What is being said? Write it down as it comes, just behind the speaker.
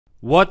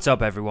What's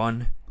up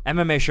everyone,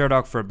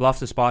 MMAsherdog for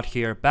BluffTheSpot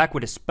here, back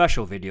with a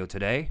special video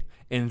today.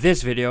 In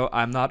this video,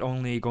 I'm not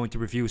only going to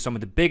review some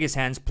of the biggest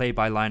hands played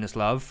by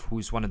LLinusLLove,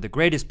 who's one of the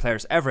greatest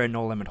players ever in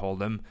No Limit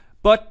Hold'em,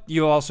 but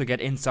you'll also get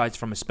insights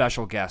from a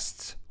special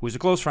guest, who's a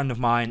close friend of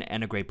mine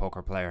and a great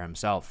poker player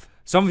himself.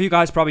 Some of you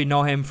guys probably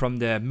know him from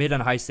the mid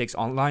and high stakes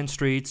online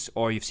streets,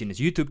 or you've seen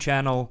his YouTube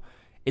channel.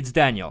 It's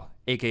Daniel,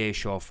 aka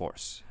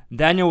Showofforce.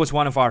 Daniel was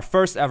one of our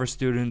first ever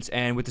students,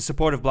 and with the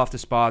support of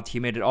BluffTheSpot, he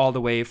made it all the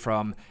way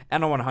from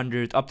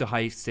NL100 up to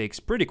high stakes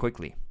pretty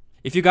quickly.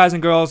 If you guys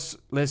and girls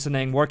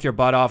listening work your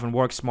butt off and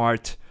work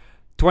smart,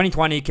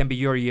 2020 can be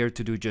your year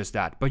to do just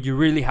that, but you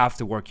really have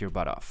to work your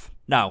butt off.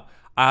 Now,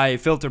 I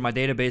filtered my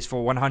database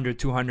for 100,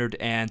 200,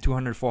 and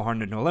 200,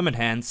 400 no limit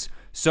hands,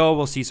 so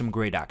we'll see some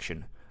great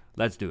action.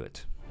 Let's do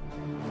it.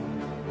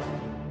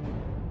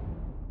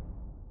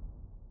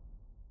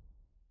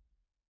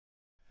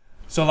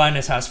 So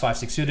Linus has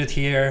 5-6 suited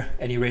here,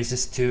 and he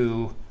raises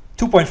to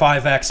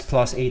 2.5x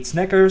plus 8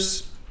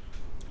 Snickers.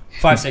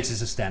 5-6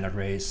 is a standard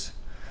raise.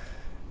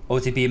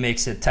 OTB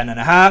makes it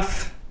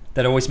 10.5.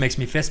 That always makes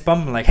me fist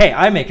bump. I'm like, hey,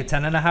 I make it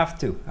 10.5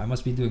 too. I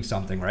must be doing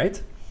something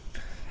right.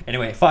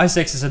 Anyway,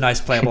 5-6 is a nice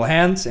playable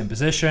hand in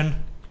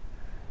position.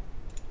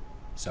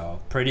 So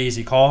pretty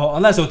easy call,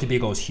 unless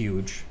OTB goes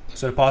huge.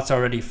 So the pot's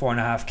already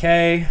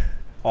 4.5k.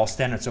 All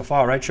standard so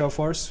far, right,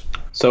 Showofforce?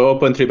 So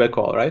open 3-bet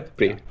call, right?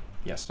 Pre. Yeah.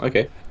 Yes.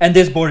 Okay. And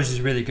this board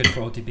is really good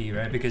for OTB,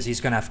 right? Because he's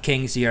going to have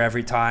kings here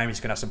every time. He's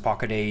going to have some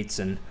pocket eights.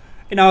 And,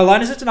 you know,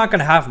 Linus is not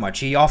going to have much.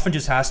 He often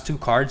just has 2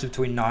 cards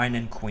between 9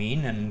 and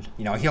queen. And,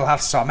 you know, he'll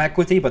have some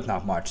equity, but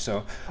not much.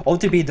 So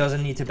OTB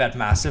doesn't need to bet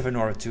massive in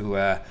order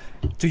to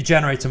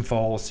generate some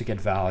folds, to get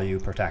value,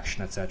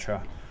 protection,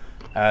 etc.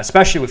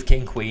 Especially with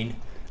king, queen.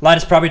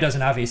 Linus probably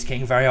doesn't have ace,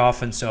 king very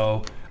often.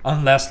 So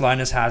unless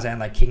Linus has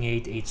like king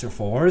 8, 8s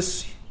or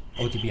 4s,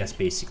 OTB has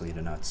basically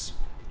the nuts.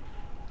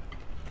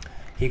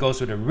 He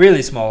goes with a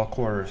really small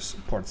quarter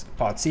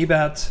pot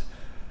c-bet.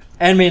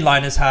 And main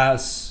Linus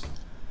has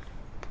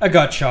a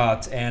gut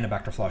shot and a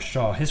backdoor flush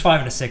draw. His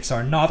 5 and a 6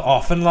 are not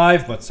often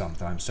live, but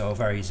sometimes. So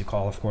very easy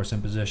call, of course,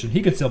 in position.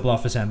 He could still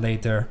bluff his hand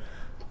later.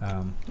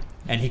 And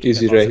he can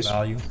easy get lots raise. of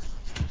value.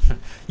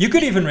 You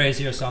could even raise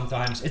here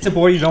sometimes. It's a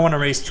board you don't want to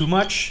raise too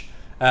much.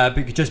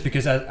 Just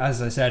because, as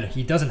I said,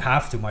 he doesn't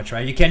have too much,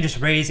 right? You can't just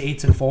raise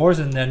 8s and 4s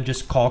and then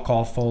just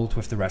call, fold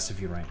with the rest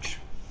of your range.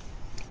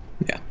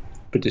 Yeah.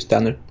 Pretty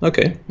standard.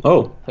 Okay.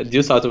 Oh, a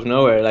deuce out of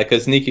nowhere, like a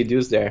sneaky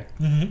deuce there.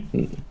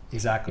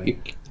 Exactly.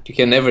 You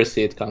can never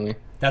see it coming.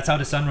 That's how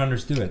the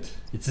Sunrunners do it.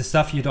 It's the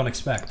stuff you don't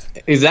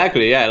expect.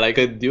 Exactly, yeah. Like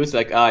a deuce,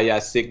 like, yeah,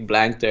 sick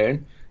blank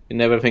turn. You're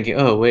never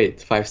thinking, oh, wait,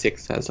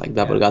 5-6 has like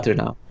double gutter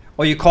now.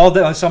 Or you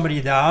call somebody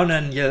down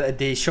and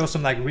they show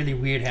some like really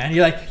weird hand.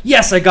 You're like,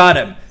 yes, I got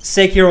him.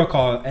 Sick hero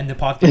call. And the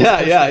pot goes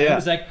yeah.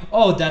 It's like,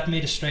 oh, that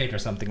made a straight or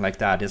something like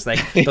that. It's like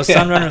those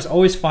Sunrunners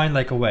always find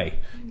like a way.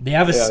 They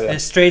have a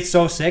straight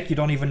so sick you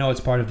don't even know it's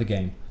part of the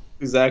game.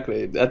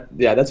 Exactly.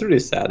 That's really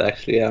sad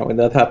actually. Yeah, when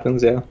that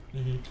happens. Yeah.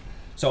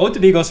 So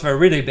OTB goes for a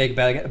really big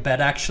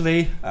bet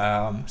actually.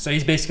 So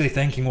he's basically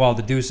thinking, well,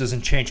 the deuce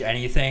doesn't change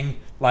anything.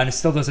 Linus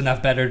still doesn't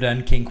have better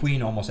than king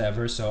queen almost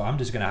ever, so I'm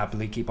just gonna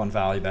happily keep on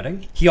value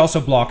betting. He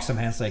also blocks some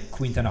hands like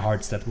queen 10 of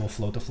hearts that will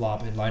float the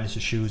flop in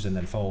Linus's shoes and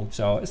then fold.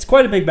 So it's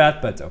quite a big bet,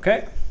 but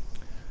okay.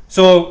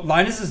 So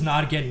Linus is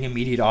not getting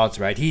immediate odds,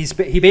 right? He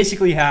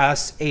basically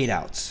has 8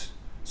 outs.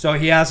 So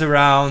he has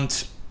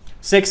around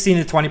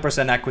 16 to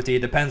 20% equity.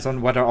 Depends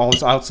on whether all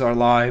his outs are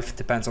live.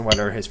 Depends on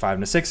whether his 5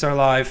 and 6 are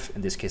live.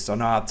 In this case, or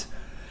not.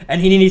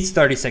 And he needs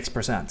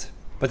 36%.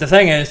 But the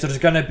thing is, there's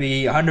going to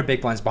be 100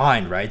 big blinds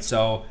behind, right?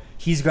 So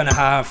he's going to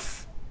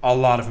have a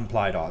lot of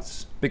implied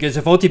odds. Because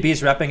if OTB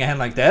is repping a hand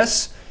like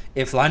this,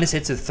 if Linus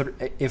hits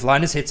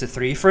a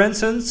 3, for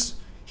instance,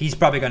 he's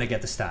probably going to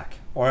get the stack,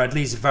 or at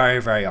least very,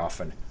 very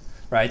often,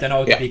 right? And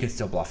OTB can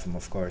still bluff him,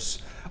 of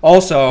course.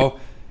 Also,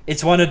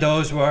 it's one of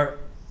those where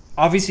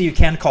obviously you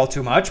can't call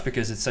too much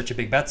because it's such a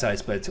big bet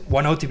size, but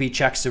when OTB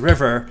checks the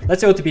river,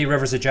 let's say OTB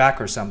rivers a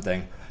jack or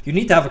something, you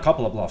need to have a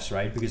couple of bluffs,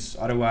 right? Because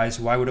otherwise,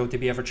 why would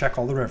OTB ever check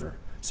all the river?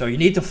 So you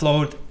need to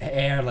float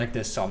air like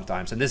this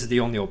sometimes, and this is the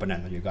only open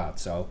end that you got.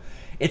 So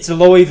it's a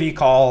low EV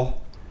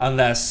call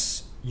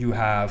unless you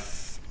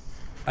have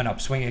an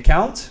upswing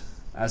account,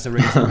 as the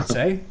racer would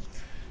say.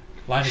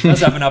 Linus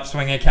does have an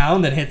upswing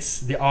account that hits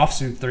the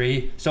offsuit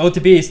 3. So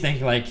OTB is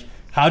thinking like,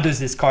 how does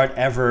this card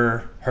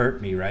ever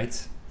hurt me,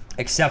 right?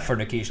 Except for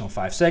an occasional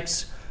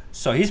 5-6.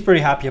 So he's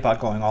pretty happy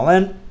about going all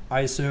in, I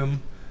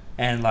assume.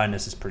 And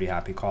Linus is pretty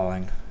happy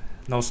calling.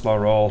 No slow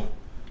roll,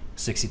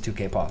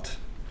 62k pot.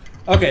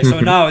 Okay, so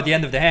now at the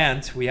end of the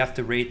hand, we have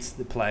to rate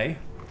the play.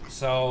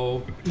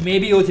 So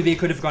maybe OTB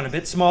could have gone a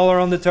bit smaller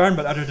on the turn,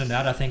 but other than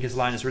that, I think his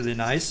line is really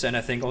nice. And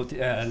I think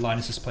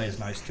Linus's play is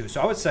nice too.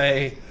 So I would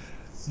say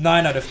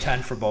 9 out of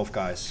 10 for both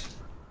guys.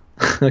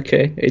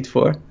 Okay,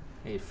 8-4.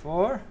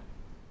 8-4.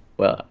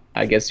 Well,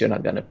 I guess you're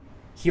not going to...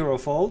 Hero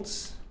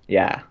folds.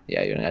 Yeah,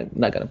 you're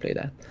not going to play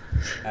that.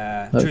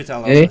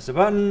 Trueteller is the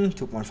button.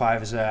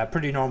 2.5 is a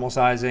pretty normal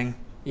sizing.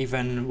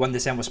 even when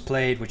this hand was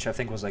played, which I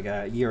think was like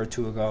a year or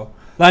two ago.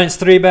 Linus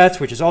 3-bets,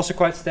 which is also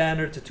quite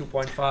standard, to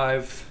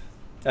 2.5,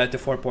 to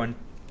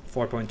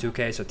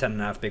 4.2k, so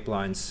 10.5 big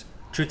blinds.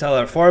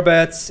 Trueteller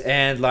 4-bets,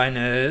 and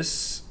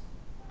Linus...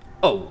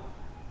 Oh!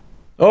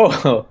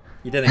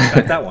 You didn't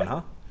expect that one,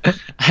 huh?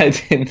 I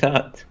did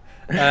not.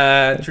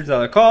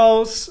 Trueteller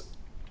calls.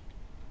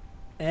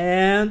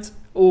 And...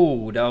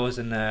 Ooh, that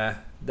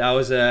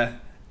was a...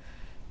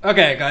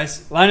 Okay,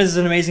 guys. Linus is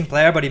an amazing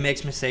player, but he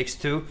makes mistakes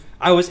too.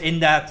 I was in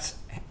that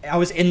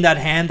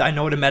hand. I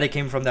know the meta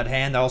came from that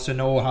hand. I also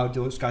know how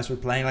those guys were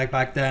playing like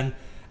back then.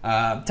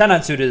 10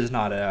 unsuited is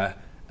not a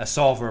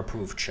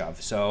solver-approved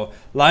shove. So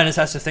Linus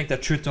has to think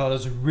that Trueteller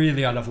is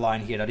really out of line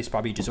here, that he's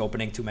probably just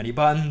opening too many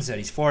buttons, that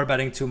he's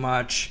 4-betting too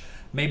much.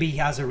 Maybe he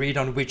has a read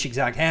on which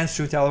exact hands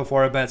Trueteller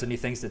 4-bets, and he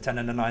thinks the 10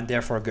 and the 9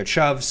 therefore are good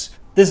shoves.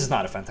 This is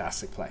not a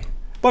fantastic play.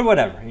 But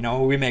whatever, you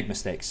know, we make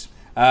mistakes.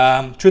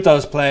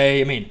 Trueteller's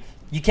play, I mean,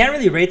 you can't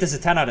really rate this a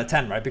 10 out of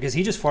 10, right? Because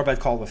he just 4-bet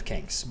called with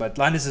kings. But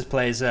Linus's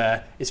play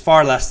is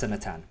far less than a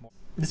 10.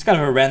 This is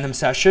kind of a random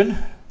session.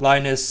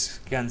 Linus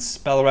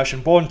against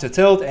Belarusian Born to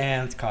Tilt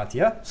and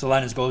Katya. So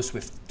Linus goes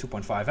with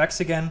 2.5x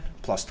again,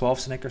 plus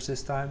 12 Snickers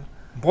this time.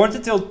 Born to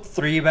Tilt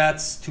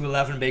 3-bets to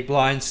 11 big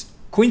blinds.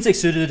 Queen 6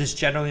 suited is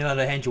generally not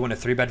a hand you want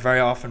to 3-bet very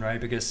often, right?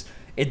 Because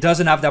it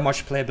doesn't have that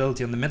much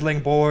playability on the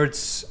middling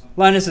boards.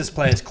 Linus's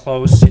play is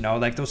close, you know,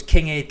 like those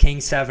king 8, king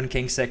 7,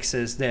 king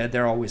 6s,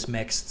 they're always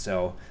mixed,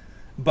 so...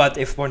 But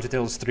if Born to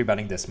Tilt is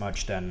 3-betting this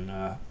much,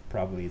 then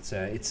probably it's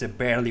a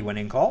barely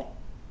winning call.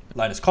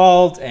 Line is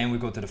called, and we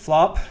go to the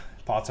flop.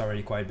 Pot's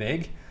already quite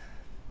big.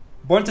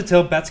 Born to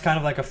Tilt bets kind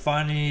of like a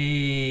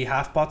funny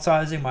half pot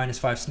sizing,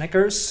 -5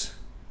 Snickers.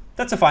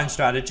 That's a fine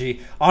strategy.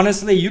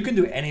 Honestly, you can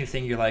do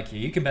anything you like here.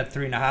 You can bet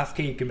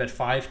 3.5k, you can bet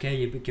 5k,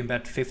 you can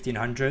bet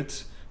 1500.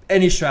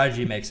 Any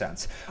strategy makes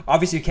sense.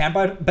 Obviously, you can't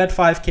bet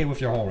 5k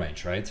with your whole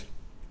range, right?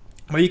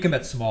 But you can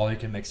bet small, you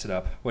can mix it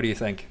up. What do you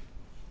think?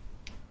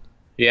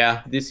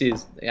 Yeah, this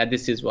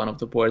is one of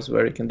the boards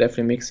where you can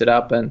definitely mix it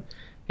up, and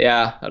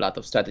yeah, a lot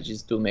of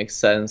strategies do make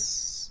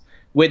sense.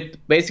 With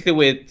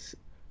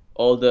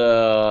all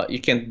the, you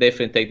can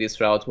definitely take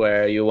this route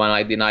where you want to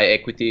like deny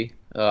equity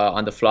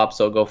on the flop,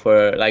 so go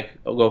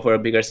for a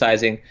bigger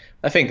sizing.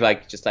 I think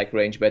just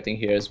range betting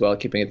here as well,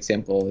 keeping it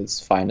simple is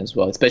fine as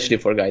well, especially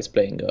for guys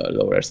playing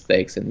lower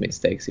stakes and mid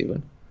stakes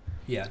even.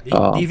 Yeah, the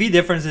EV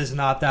difference is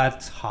not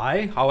that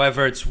high.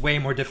 However, it's way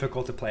more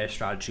difficult to play a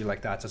strategy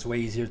like that. So it's way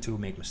easier to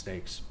make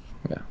mistakes.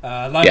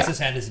 Yeah. Linus's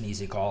hand is an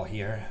easy call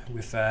here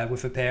with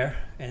a pair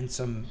and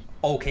some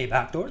okay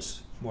backdoors.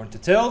 Born to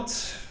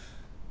Tilt.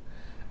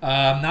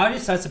 Now he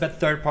decides to bet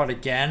third pot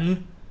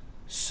again.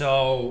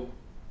 So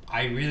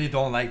I really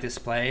don't like this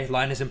play.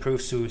 Linus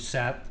improves to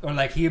set, or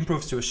he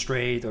improves to a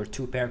straight or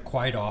 2-pair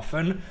quite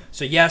often.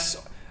 So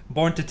yes,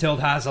 Born to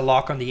Tilt has a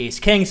lock on the ace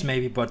kings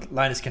maybe, but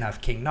Linus can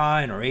have king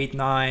 9 or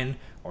 8-9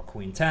 or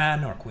queen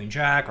 10 or queen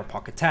jack or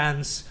pocket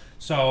 10s.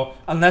 So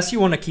unless you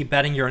want to keep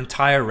betting your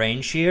entire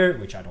range here,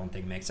 which I don't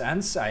think makes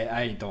sense,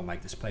 I don't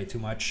like this play too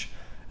much.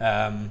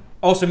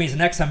 Also means the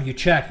next time you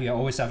check, you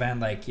always have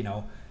hand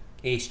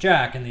ace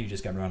jack, and then you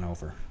just get run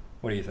over.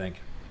 What do you think?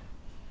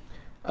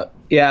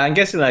 Yeah, I'm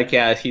guessing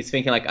he's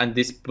thinking on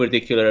this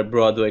particular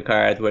Broadway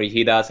card where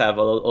he does have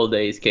all the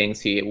ace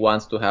kings, he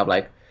wants to have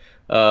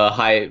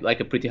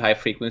a pretty high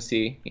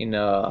frequency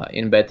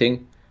in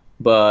betting.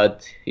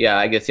 But yeah,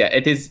 I guess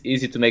it is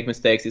easy to make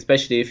mistakes,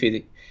 especially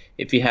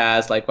if he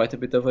has quite a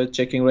bit of a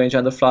checking range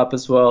on the flop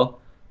as well.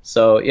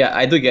 So yeah,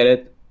 I do get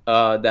it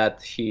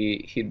that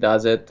he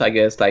does it. I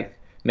guess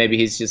maybe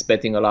he's just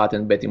betting a lot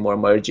and betting more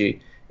mergy.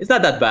 It's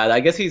not that bad.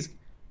 I guess he's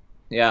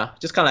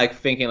just kind of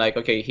thinking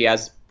okay, he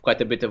has quite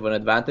a bit of an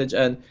advantage,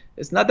 and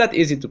it's not that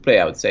easy to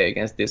play, I would say,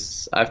 against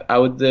this. I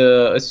would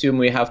assume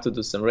we have to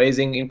do some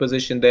raising in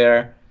position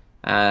there,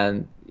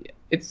 and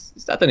it's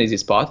not an easy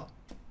spot.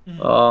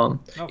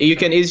 Mm-hmm. You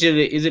can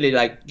easily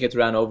get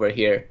run over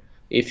here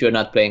if you're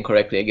not playing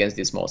correctly against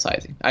this small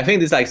sizing. I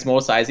think these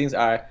small sizings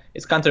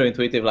it's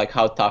counterintuitive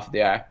how tough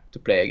they are to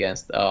play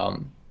against,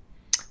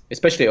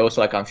 especially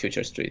also on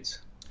future streets,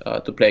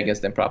 to play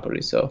against them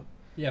properly. So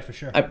yeah, for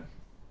sure.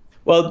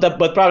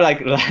 But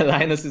probably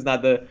Linus is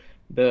not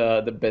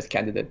the best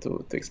candidate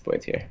to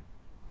exploit here.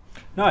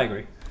 No, I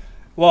agree.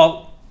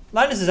 Well,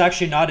 Linus is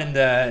actually not in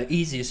the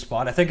easiest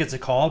spot. I think it's a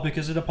call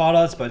because of the pot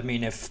odds, but I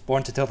mean, if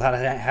Born to Tilt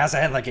has a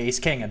hand like ace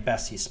king, at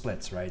best he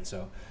splits, right?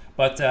 So,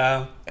 but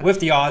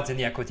with the odds and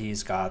the equity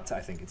he's got, I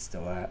think it's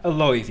still a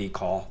low EV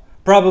call.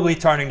 Probably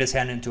turning this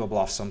hand into a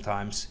bluff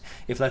sometimes.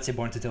 If let's say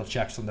Born to Tilt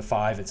checks from the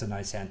 5, it's a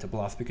nice hand to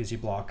bluff because you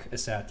block a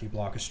set, you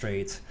block a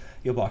straight,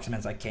 you block some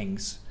hands like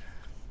kings.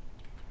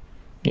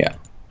 Yeah.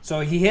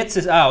 So he hits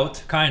his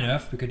out, kind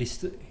of, because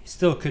he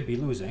still could be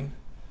losing.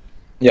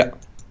 Yeah.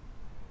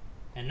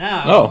 And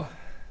now...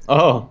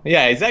 Oh,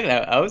 yeah, exactly.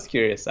 I was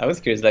curious.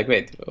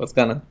 Wait, what's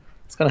gonna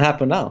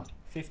happen now?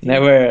 15.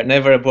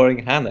 Never a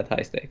boring hand at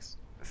high stakes.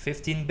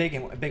 15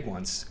 big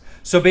ones.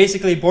 So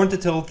basically, Born to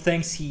Tilt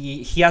thinks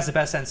he has the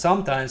best hand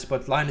sometimes,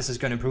 but Linus is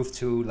going to improve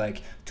to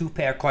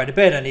 2-pair quite a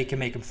bit, and he can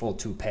make him fold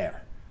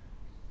 2-pair.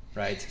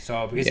 right?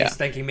 So because he's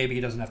thinking maybe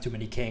he doesn't have too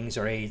many kings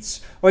or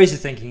eights, or he's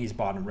thinking he's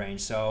bottom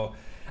range. So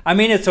I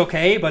mean, it's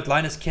okay, but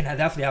Linus can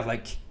definitely have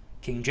like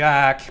king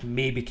jack,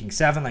 maybe king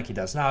 7 like he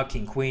does now,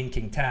 king queen,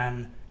 king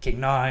 10, king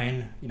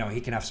 9. You know, he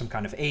can have some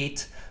kind of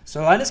 8.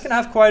 So Linus can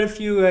have quite a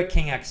few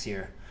king x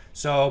here.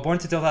 So Born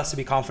to Tilt has to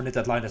be confident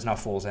that Linus now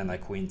falls in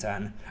like queen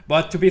 10.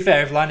 But to be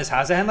fair, if Linus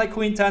has a hand like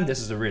queen 10, this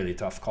is a really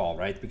tough call,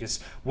 right?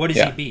 Because what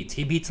does he beat?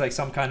 He beats like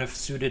some kind of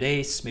suited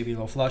ace, maybe a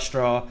little flush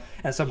draw,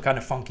 and some kind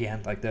of funky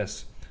hand like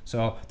this.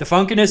 So the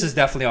funkiness is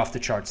definitely off the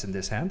charts in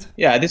this hand.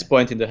 Yeah, at this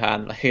point in the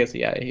hand, I guess,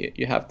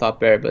 you have top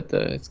pair, but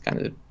it's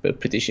kind of a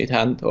pretty shit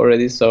hand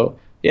already. So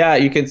yeah,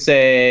 you can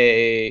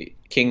say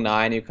king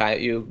 9,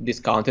 you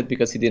discount it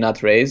because he did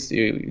not raise.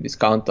 You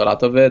discount a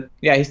lot of it.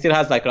 Yeah, he still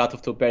has like a lot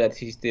of two pair that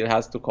he still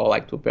has to call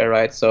like two pair,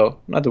 right? So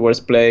not the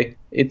worst play.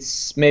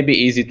 It's maybe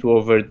easy to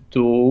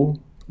overdo.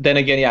 Then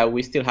again, yeah,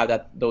 we still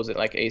have those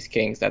like ace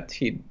kings that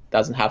he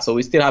doesn't have. So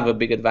we still have a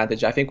big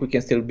advantage. I think we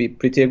can still be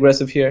pretty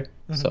aggressive here.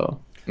 So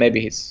maybe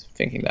he's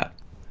thinking that.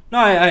 No,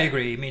 I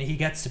agree. I mean, he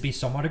gets to be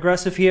somewhat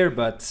aggressive here,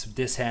 but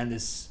this hand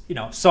is, you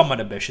know, somewhat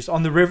ambitious.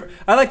 On the river,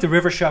 I like the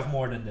river shove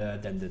more than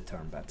the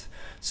turn bet.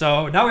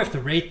 So now we have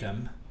to rate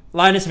them.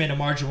 Linus made a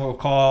marginal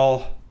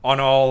call on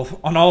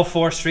all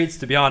 4 streets,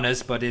 to be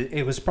honest, but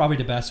it was probably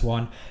the best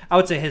one. I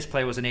would say his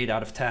play was an 8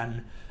 out of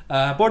 10.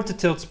 Born to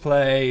Tilt's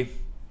play,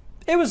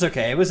 it was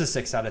okay. It was a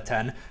 6 out of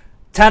 10.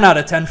 10 out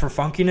of 10 for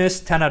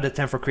funkiness, 10 out of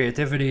 10 for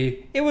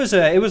creativity. It was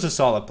a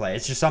solid play.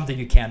 It's just something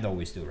you can't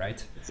always do,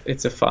 right?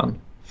 It's a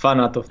fun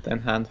out of 10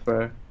 hand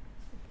for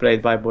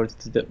played by Board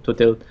to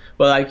Tilt.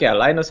 Well, like, yeah,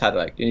 Linus had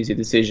like an easy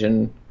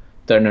decision,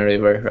 turn and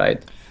river,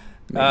 right?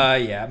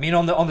 Yeah, I mean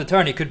on the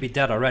turn he could be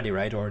dead already,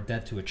 right? Or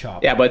dead to a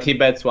chop. Yeah, but he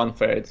bets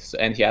 1/3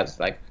 and he has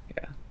like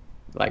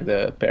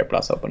the pair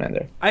plus open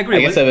ender. I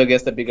agree. I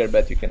guess the bigger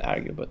bet you can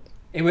argue, but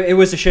it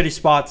was a shitty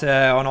spot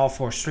on all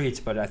 4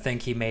 streets, but I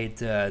think he made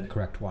the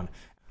correct one.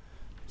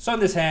 So in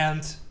this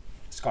hand,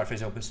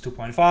 Scarface opens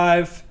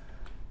 2.5.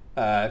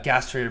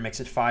 Gas Trader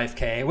makes it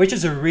 5k, which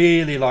is a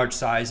really large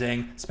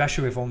sizing,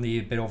 especially with only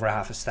a bit over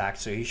half a stack,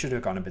 so he should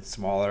have gone a bit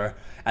smaller.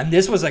 And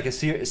this was like a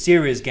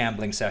serious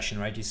gambling session,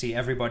 right? You see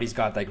everybody's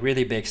got like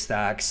really big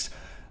stacks,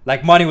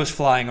 like money was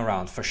flying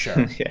around for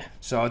sure. Yeah.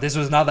 So this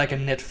was not like a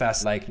nit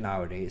fest like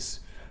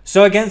nowadays.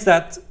 So against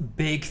that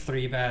big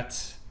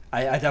 3-bet,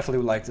 I definitely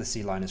would like to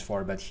see Linus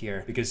 4-bet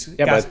here, because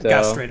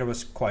Gas Trader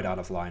was quite out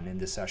of line in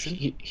this session.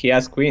 He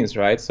has queens,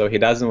 right? So he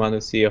doesn't want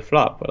to see a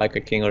flop, like a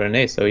king or an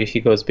ace. So if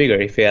he goes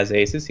bigger, if he has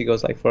aces, he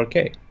goes like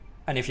 4k.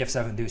 And if you have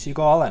 7 deuce, you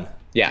go all in.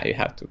 Yeah, you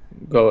have to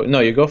go. No,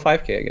 you go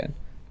 5k again.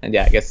 And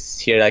yeah, I guess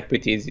here like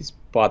pretty easy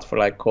spot for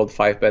like cold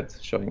 5-bet,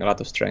 showing a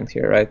lot of strength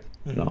here, right?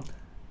 No.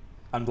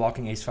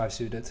 Unblocking ace-5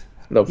 suited.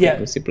 Low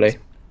frequency play.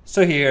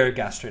 So here,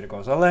 Gas Trader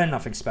goes all in,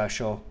 nothing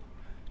special.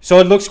 So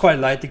it looks quite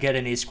light to get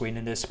an ace queen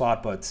in this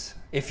spot, but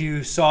if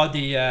you saw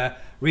the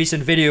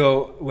recent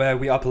video where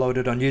we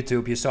uploaded on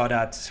YouTube, you saw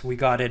that we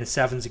got in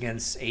 7s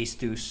against ace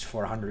deuce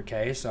for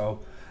 100k.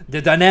 So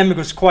the dynamic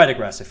was quite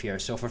aggressive here.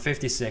 So for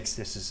 56,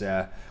 this is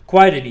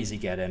quite an easy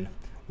get in.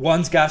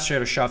 Once Gas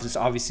Trader shoves, it's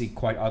obviously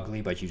quite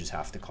ugly, but you just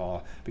have to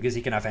call, because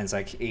he can have hands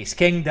like ace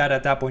king that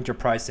at that point you're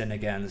priced in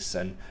against,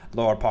 and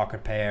lower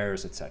pocket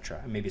pairs,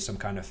 etc. And maybe some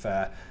kind of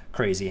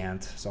crazy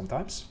hand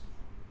sometimes.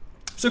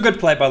 So good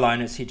play by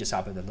Linus. He just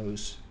happened to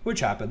lose,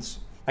 which happens.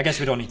 I guess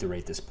we don't need to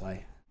rate this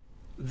play.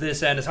 This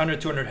hand is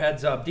 100-200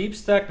 heads up deep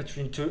stack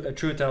between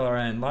Trueteller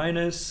and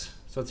Linus.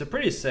 So it's a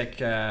pretty sick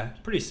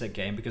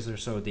game because they're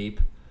so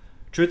deep.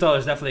 Trueteller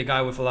is definitely a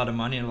guy with a lot of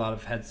money and a lot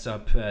of heads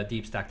up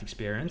deep stacked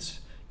experience,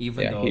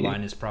 even though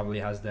Linus probably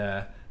has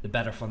the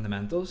better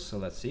fundamentals. So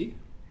let's see.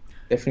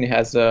 Definitely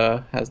has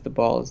the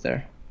balls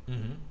there.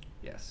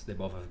 Yes, they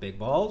both have big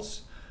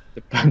balls.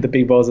 The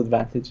big balls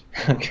advantage.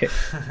 Okay.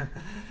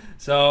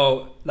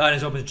 So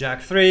Linus opens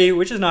Jack 3,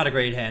 which is not a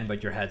great hand,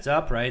 but your heads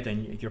up, right?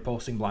 And you're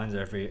posting blinds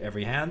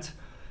every hand.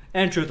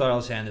 And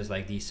Truetheller's hand is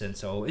like decent,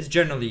 so it's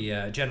generally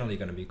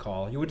going to be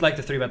call. You would like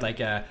to 3-bet like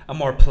a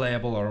more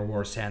playable or a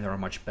worse hand or a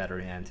much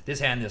better hand. This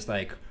hand is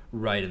like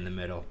right in the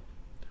middle.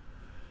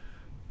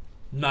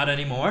 Not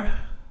anymore.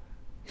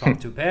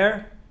 Top 2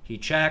 pair. He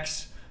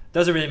checks.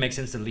 Doesn't really make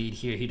sense to lead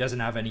here. He doesn't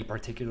have any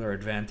particular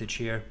advantage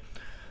here.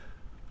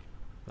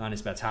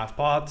 Linus bets half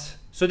pot.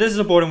 So this is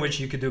a board in which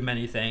you could do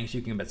many things.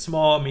 You can bet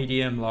small,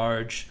 medium,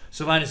 large.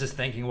 So Linus is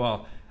thinking,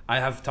 well, I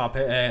have top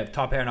pair and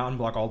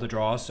unblock all the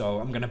draws, so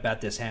I'm going to bet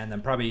this hand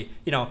and probably,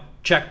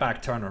 check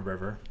back turn or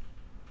river.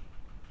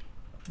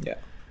 Yeah.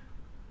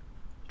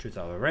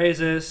 Trueteller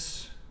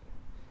raises.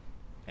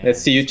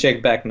 Let's see you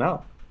check back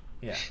now.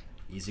 Yeah.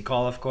 Easy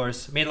call, of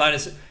course. I mean,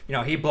 Linus,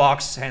 he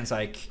blocks hands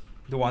like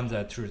the one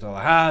that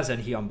Trueteller has,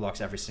 and he unblocks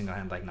every single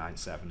hand like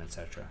 9-7,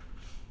 etc.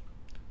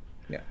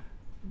 Yeah.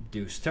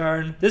 Deuce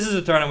turn. This is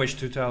a turn in which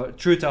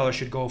Trueteller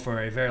should go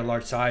for a very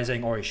large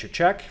sizing, or he should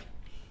check.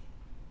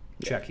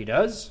 Check he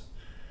does.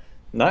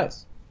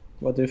 Nice.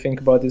 What do you think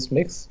about this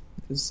mix?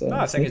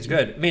 I think it's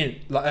good. I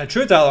mean,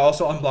 Trueteller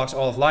also unblocks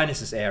all of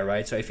Linus's air,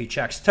 right? So if he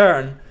checks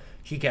turn,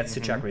 he gets to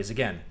check raise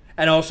again.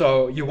 And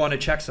also, you want to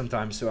check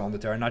sometimes on the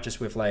turn, not just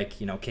with like,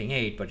 you know, king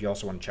 8, but you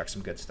also want to check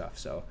some good stuff.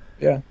 So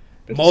yeah,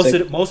 most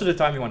of the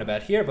time you want to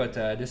bet here, but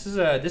this is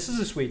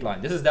a sweet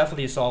line. This is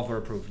definitely a solver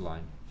approved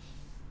line.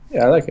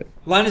 Yeah, I like it.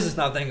 Linus is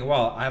now thinking,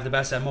 well, I have the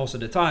best hand most of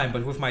the time,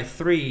 but with my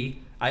 3,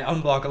 I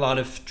unblock a lot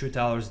of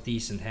Trueteller's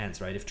decent hands,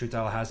 right? If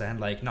Trueteller has a hand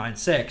like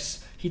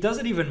 9-6, he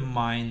doesn't even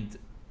mind,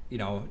 you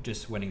know,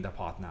 just winning the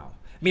pot now.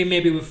 I mean,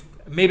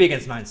 maybe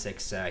against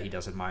 9-6, he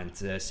doesn't mind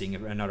seeing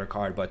another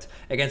card, but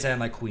against a hand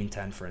like Queen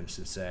 10, for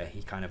instance,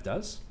 he kind of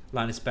does.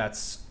 Linus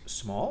bets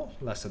small,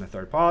 less than a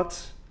third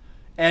pot,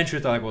 and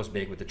Trueteller goes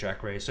big with the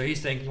check raise. So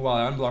he's thinking, well,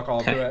 I unblock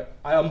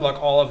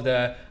all of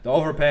the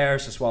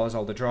overpairs as well as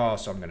all the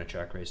draws, so I'm gonna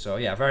check raise. So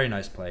yeah, very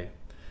nice play.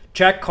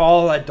 Check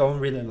call, I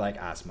don't really like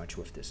as much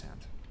with this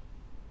hand.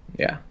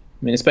 Yeah,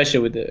 I mean,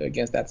 especially with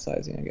against that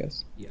sizing, I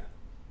guess. Yeah,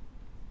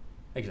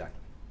 exactly.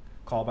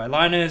 Call by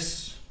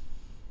Linus.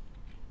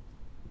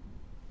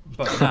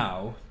 But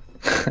now,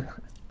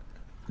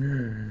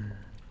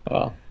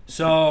 well,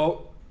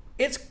 so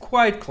it's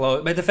quite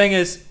close. But the thing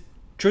is,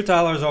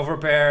 Trueteller's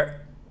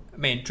overpair. I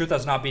mean,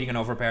 Trueteller's not beating an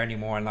overpair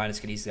anymore, and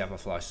Linus can easily have a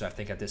flush. So I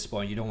think at this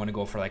point, you don't want to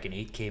go for like an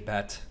 8K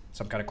bet,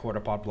 some kind of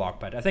quarter pot block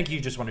bet. I think you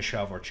just want to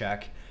shove or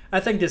check. I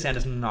think this hand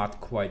is not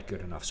quite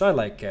good enough, so I'd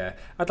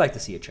like to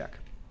see a check.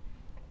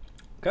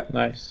 Okay.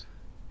 Nice.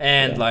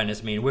 And yeah.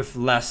 Linus, I mean, with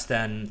less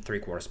than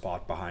 3/4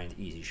 pot behind,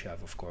 easy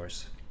shove, of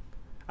course.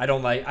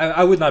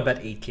 I would not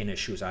bet 8K in his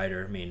shoes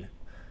either. I mean,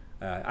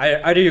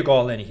 either you go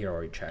all in here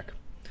or you check.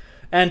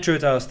 And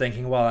Trueteller's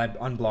thinking, well, I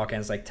unblock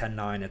hands like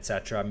 10-9,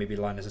 etc. Maybe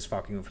Linus is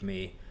fucking with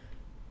me.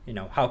 You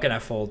know, how can I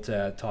fold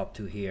top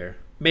 2 here?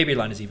 Maybe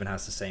Linus even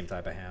has the same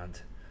type of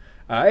hand.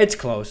 It's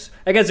close.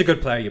 Against a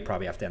good player, you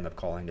probably have to end up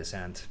calling this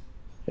hand.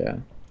 Yeah.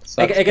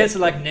 Against a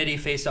like nitty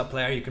face-up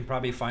player, you can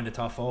probably find a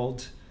tough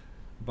fold.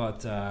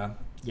 But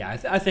yeah,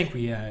 I think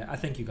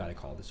you gotta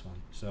call this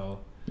one. So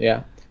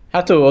yeah.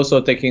 Have to also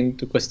take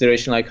into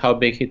consideration like how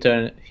big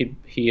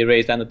he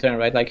raised on the turn,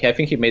 right? Like I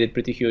think he made it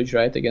pretty huge,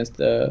 right, against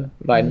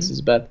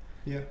Linus's bet.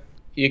 Yeah.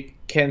 You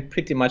can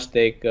pretty much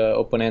take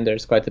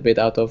open-enders quite a bit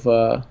out of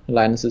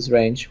Linus's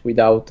range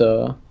without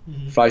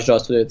flush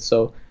draws to it.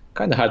 So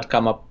kind of hard to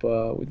come up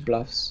with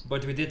bluffs.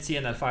 But we did see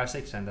in that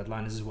 5-6 hand that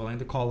Linus is willing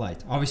to call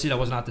light. Obviously, that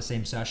was not the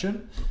same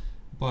session,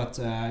 but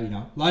you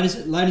know, Linus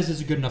is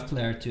a good enough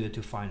player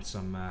to find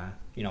some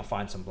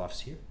find some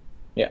bluffs here.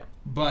 Yeah.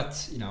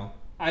 But you know.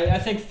 I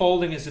think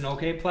folding is an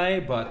okay play,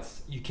 but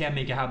you can't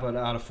make a habit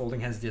out of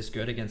folding hands this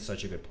good against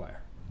such a good player.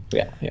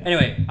 Yeah.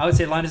 Anyway, I would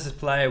say Linus's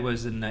play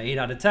was an 8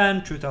 out of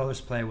 10. Trueteller's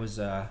play was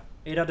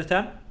 8 out of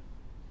 10.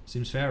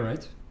 Seems fair,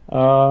 right?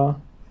 No,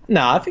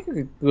 I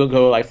think we'll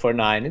go like for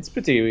 9. It's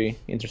pretty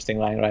interesting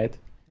line, right?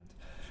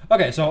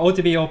 Okay, so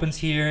OTB opens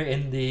here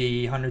in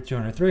the 100,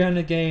 200,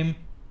 300 game.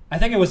 I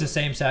think it was the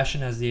same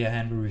session as the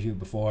hand we reviewed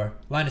before.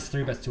 Linus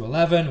 3-bets to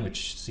 11,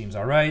 which seems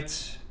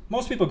alright.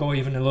 Most people go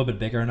even a little bit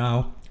bigger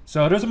now.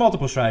 So there's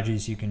multiple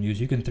strategies you can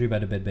use. You can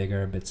 3-bet a bit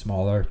bigger, a bit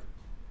smaller.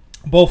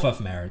 Both have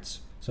merits.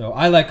 So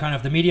I like kind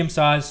of the medium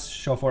size.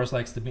 Showofforce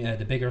likes the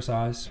bigger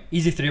size.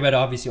 Easy 3-bet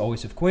obviously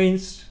always with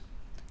queens.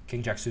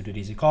 King Jack suited,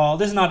 easy call.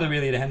 This is not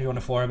really the hand you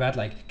want to 4-bet.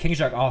 Like King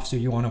Jack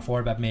offsuit you want to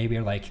 4-bet maybe,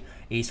 or like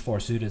Ace 4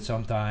 suited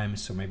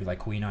sometimes, or maybe like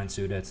Queen 9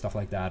 suited, stuff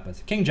like that.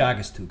 But King Jack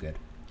is too good,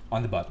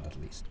 on the button at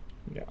least.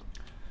 Yeah.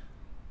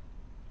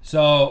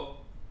 So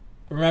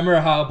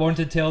remember how Born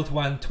to Tilt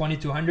went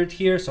 2200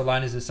 here, so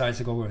Linus decides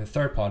to go with a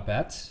third pot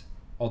bet.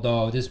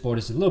 Although this board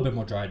is a little bit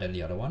more dry than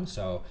the other one,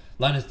 so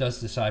Linus does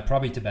decide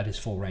probably to bet his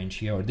full range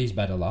here, or at least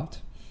bet a lot.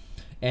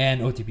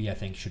 And OTB I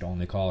think should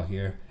only call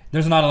here.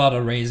 There's not a lot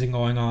of raising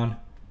going on.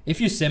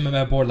 If you sim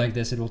a board like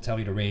this, it will tell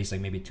you to raise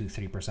like maybe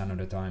 2-3% of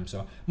the time.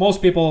 So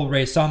most people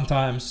raise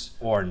sometimes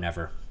or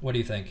never. What do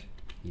you think?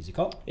 Easy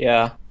call?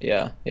 Yeah.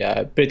 I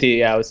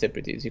would say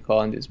pretty easy call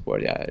on this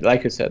board. Yeah,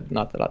 like you said,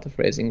 not a lot of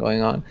raising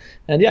going on.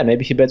 And yeah,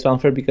 maybe he bets one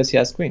third because he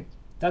has queen.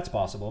 That's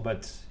possible,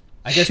 but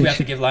I guess we have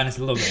to give Linus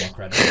a little bit more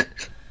credit.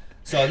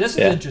 So this is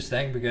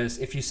interesting because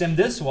if you sim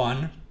this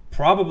one,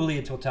 probably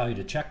it will tell you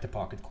to check the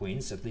pocket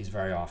queens, at least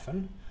very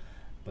often.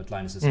 But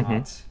Linus is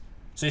not.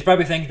 So he's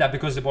probably thinking that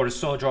because the board is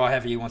so draw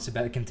heavy, he wants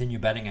to continue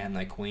betting a hand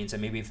like queens.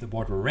 And maybe if the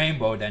board were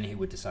rainbow, then he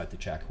would decide to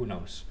check. Who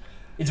knows?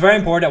 It's very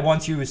important that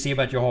once you see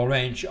about your whole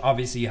range,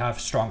 obviously you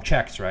have strong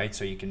checks, right?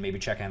 So you can maybe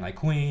check a hand like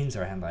queens,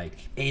 or a hand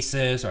like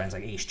aces, or hands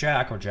like ace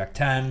jack or jack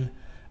 10.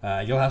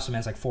 You'll have some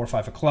hands like 4 or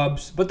 5 of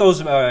clubs, but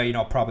those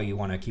probably you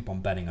want to keep on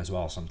betting as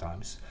well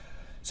sometimes.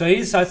 So he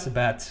decides to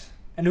bet,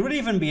 and it would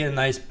even be a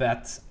nice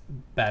bet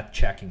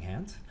checking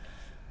hand.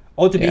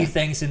 OTB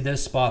thinks in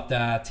this spot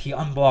that he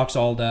unblocks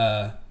all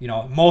the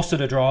most of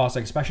the draws,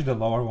 like especially the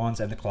lower ones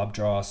and the club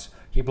draws.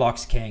 He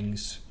blocks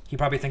kings. He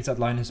probably thinks that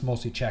Linus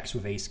mostly checks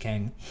with ace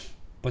king,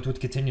 but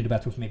would continue to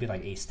bet with maybe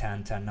like ace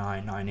 10, 10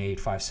 9, 9 8,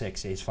 5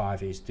 6, ace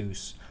 5, ace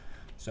deuce.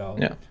 So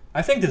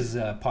I think this is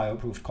a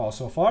pile-approved call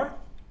so far.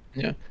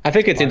 Yeah, I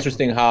think it's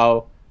interesting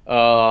how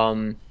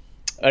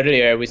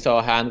earlier we saw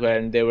a hand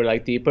when they were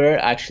like deeper.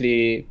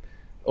 Actually,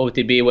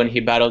 OTB, when he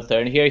battled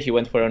turn here, he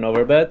went for an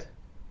overbet.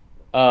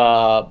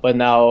 But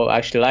now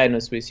actually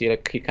Linus, we see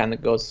like he kind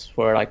of goes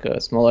for like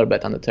a smaller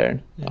bet on the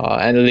turn,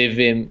 and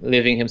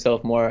leaving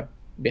himself more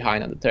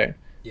behind on the turn.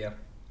 Yeah,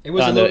 it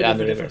was a little bit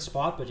of a different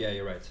spot, but yeah,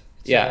 you're right.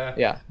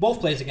 Yeah. Both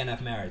plays again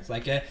have merits.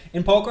 Like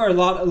in poker, a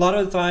lot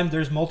of the time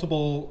there's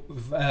multiple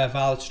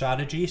valid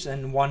strategies,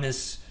 and one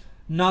is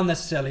not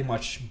necessarily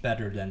much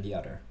better than the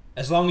other,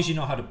 as long as you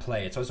know how to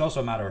play it. So it's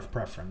also a matter of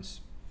preference.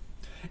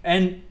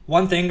 And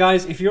one thing,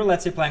 guys, if you're,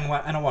 let's say, playing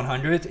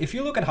NL100, if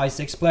you look at high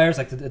six players,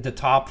 like the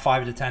top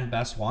 5 to 10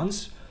 best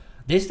ones,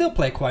 they still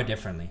play quite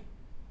differently.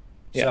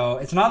 Yeah. So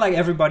it's not like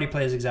everybody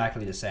plays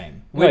exactly the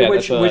same,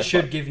 which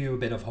should give you a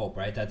bit of hope,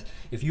 right? That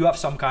if you have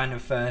some kind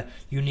of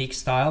unique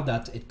style,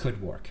 that it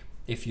could work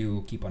if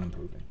you keep on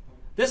improving.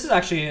 This is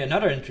actually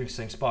another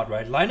interesting spot,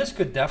 right? Linus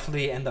could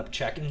definitely end up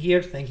checking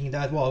here, thinking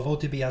that, well, if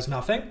OTB has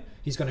nothing,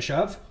 he's going to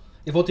shove.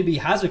 If OTB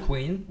has a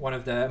queen,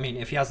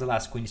 if he has the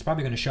last queen, he's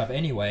probably going to shove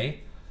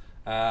anyway.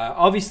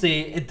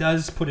 Obviously, it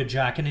does put a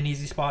jack in an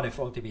easy spot if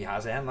OTB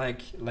has a hand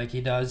like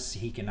he does.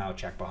 He can now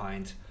check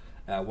behind.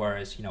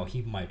 Whereas,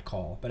 he might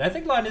call. But I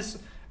think Linus,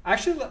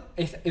 actually,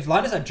 if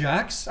Linus had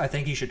jacks, I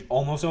think he should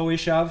almost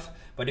always shove.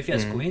 But if he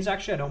has queens,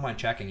 actually, I don't mind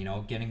checking,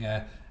 getting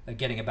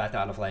a bet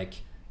out of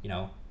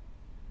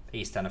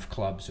ace-10 of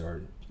clubs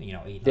or,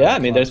 8-9 Yeah, I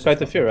mean, there's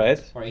quite a few,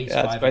 right? Or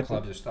ace-5 of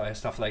clubs or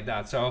stuff like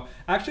that. So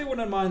actually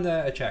wouldn't mind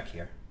a check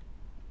here.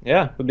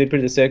 Yeah, would be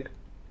pretty sick.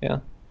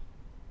 Yeah.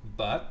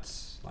 But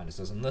Linus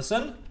doesn't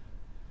listen.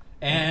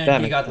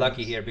 And he got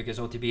lucky here because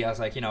OTB has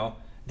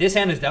this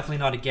hand is definitely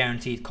not a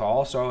guaranteed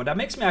call, so that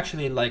makes me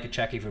actually like a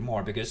check even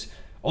more because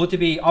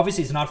OTB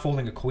obviously is not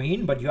folding a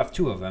queen, but you have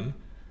 2 of them,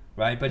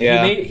 right? But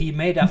he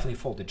may definitely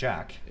fold the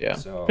jack. Yeah,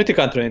 so pretty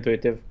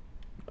counterintuitive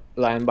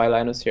line by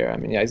Linus here. I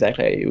mean, yeah,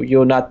 exactly.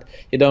 You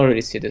don't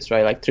really see this,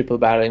 right? Like triple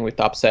barreling with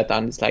upset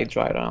and it's like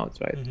dry rounds,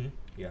 right?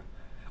 Yeah.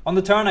 On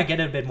the turn, I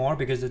get it a bit more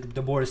because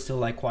the board is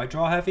still quite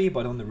draw heavy,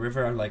 but on the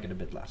river, I like it a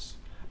bit less.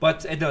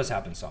 But it does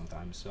happen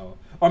sometimes. So,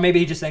 or maybe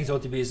he just thinks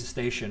OTB is a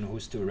station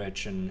who's too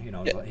rich, and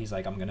he's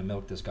like, I'm gonna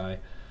milk this guy.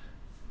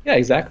 Yeah,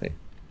 exactly.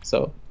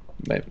 So,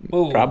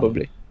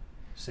 probably.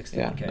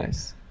 61K. Yeah,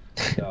 nice.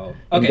 So,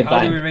 okay,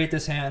 how do we rate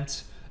this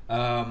hand?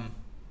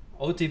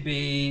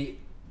 OTB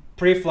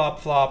pre-flop,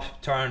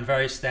 flop, turn,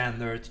 very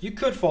standard. You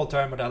could fold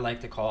turn, but I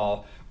like the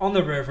call. On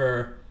the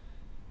river,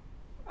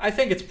 I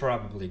think it's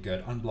probably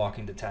good.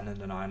 Unblocking the 10 and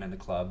the 9 and the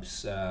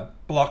clubs.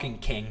 Blocking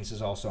kings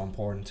is also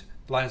important.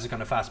 Linus is going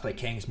to fast play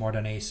kings more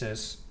than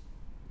aces.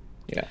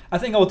 Yeah. I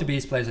think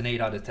OTB's plays an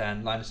 8 out of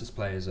 10. Linus's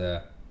play is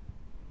a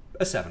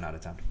 7 out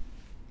of 10.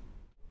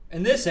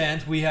 In this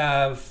hand, we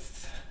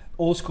have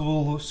old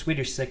school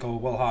Swedish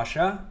sicko Will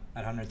Hasha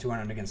at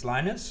 100-200 against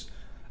Linus.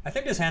 I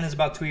think this hand is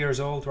about 2 years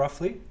old,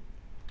 roughly.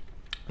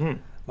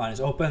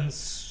 Linus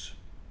opens.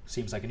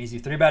 Seems like an easy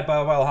 3-bet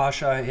by Will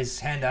Hasha. His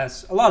hand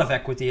has a lot of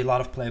equity, a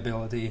lot of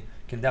playability.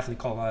 Can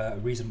definitely call a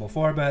reasonable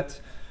 4-bet.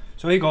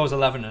 So he goes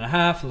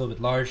 11.5, a little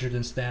bit larger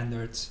than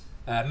standards.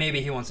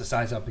 Maybe he wants to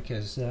size up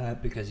because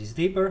he's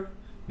deeper.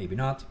 Maybe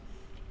not.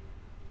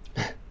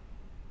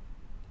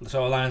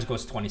 So Linus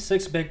goes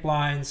 26 big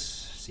blinds.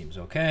 Seems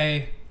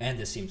okay. And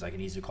this seems like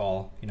an easy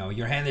call.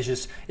 Your hand is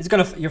just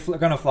you're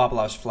gonna flop a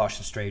lot of flush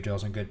and straight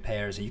draws and good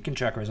pairs. And you can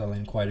check result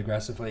in quite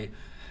aggressively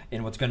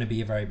in what's gonna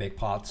be a very big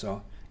pot.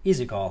 So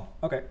easy call.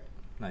 Okay,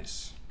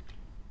 nice.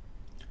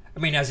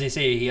 I mean, as you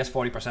see, he has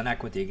 40%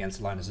 equity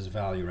against Linus's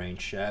value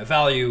range.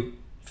 Value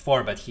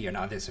 4-bet here,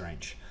 not this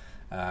range.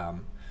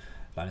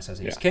 Linus has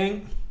ace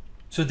king.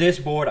 So this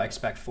board, I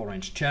expect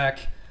 4-range check.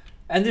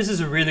 And this is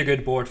a really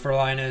good board for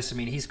Linus. I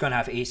mean, he's going to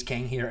have ace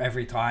king here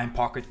every time.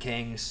 Pocket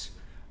kings.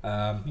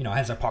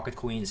 Has our pocket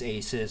queens,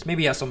 aces.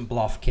 Maybe he has some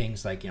bluff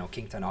kings, like,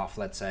 king 10 off,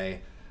 let's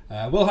say.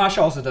 Will Hasha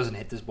also doesn't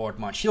hit this board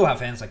much. He'll have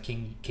hands like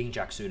king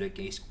jack suited,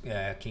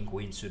 king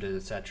queen suited,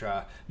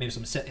 etc. Maybe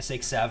some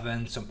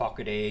 6-7, some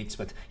pocket 8s.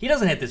 But he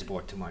doesn't hit this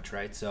board too much,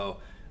 right? So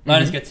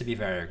Linus gets to be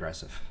very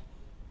aggressive.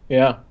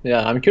 Yeah.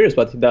 I'm curious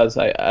what he does.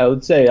 I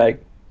would say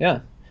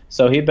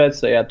So he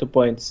bets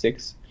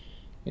 2.6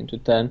 into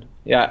 10.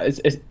 Yeah,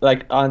 it's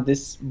like on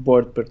this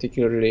board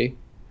particularly.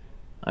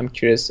 I'm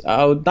curious.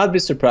 I would not be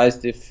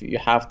surprised if you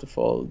have to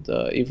fold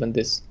even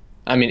this.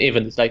 I mean,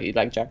 even this like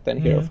Jack 10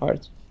 here of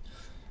hearts.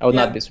 I would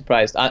not be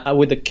surprised.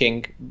 With the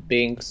king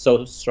being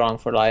so strong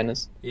for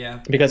Linus. Yeah.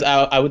 Because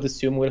I would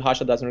assume Will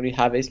Hasha doesn't really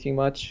have ace king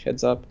much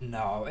heads up.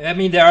 No, I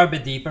mean they are a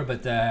bit deeper,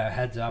 but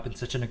heads up in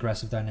such an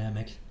aggressive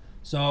dynamic.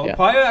 So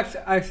Pio,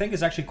 I think,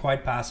 is actually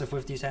quite passive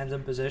with these hands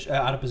in position,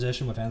 out of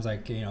position with hands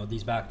like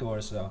these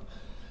backdoors. So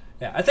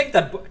yeah, I think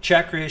that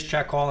check raise,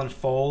 check call, and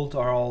fold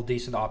are all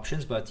decent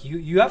options, but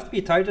you have to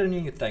be tighter than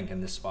you think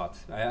in this spot.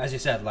 As you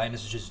said,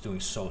 Linus is just doing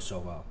so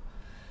well.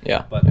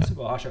 Yeah. But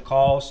Will Hasha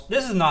calls.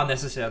 This is not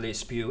necessarily a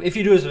spew. If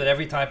you do this with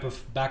every type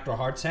of backdoor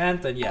hearts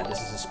hand, then yeah, this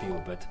is a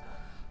spew. But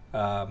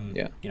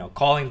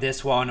calling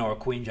this one or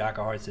queen jack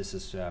of hearts, this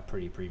is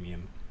pretty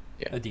premium.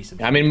 Yeah. A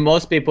decent. I mean,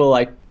 most people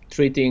like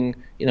treating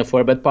in a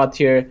 4-bet pot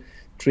here,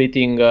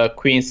 treating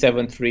queen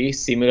 7-3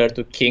 similar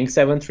to king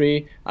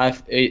 7-3.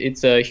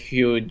 It's a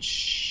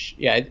huge,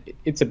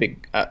 it's a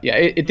big,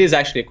 it is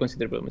actually a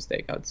considerable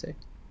mistake, I would say.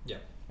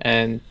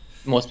 and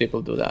most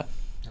people do that.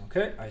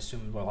 Okay, I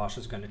assume Walash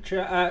is going to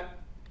check.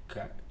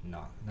 Okay.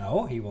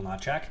 No, he will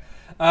not check.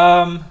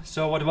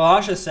 So what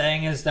Walash is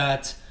saying is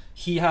that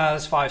he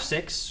has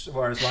 5-6,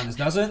 whereas Linus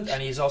doesn't,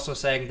 and he's also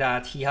saying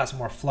that he has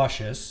more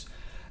flushes.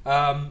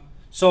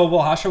 So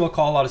Walash will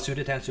call a lot of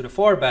suited 10, suited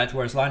 4 bet,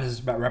 whereas Linus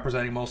is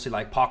representing mostly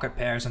like pocket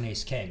pairs and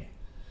ace king.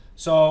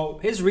 So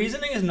his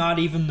reasoning is not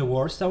even the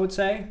worst, I would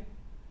say.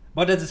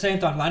 But at the same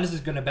time, Linus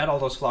is going to bet all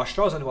those flush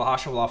draws, and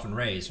Walash will often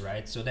raise,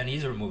 right? So then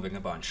he's removing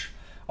a bunch.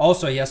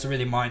 Also, he has to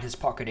really mind his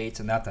pocket eights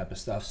and that type of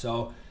stuff.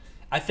 So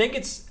I think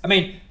it's, I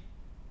mean,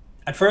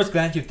 at first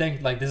glance you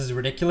think like this is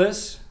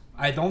ridiculous.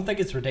 I don't think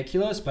it's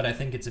ridiculous, but I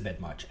think it's a bit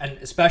much. And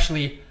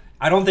especially,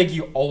 I don't think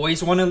you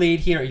always want to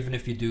lead here, even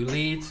if you do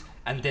lead.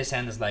 And this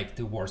hand is like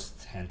the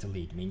worst hand to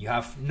lead. I mean, you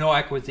have no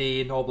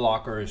equity, no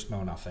blockers,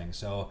 no nothing.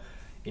 So,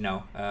 you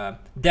know,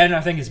 then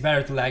I think it's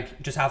better to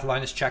like just have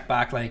Linus check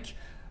back like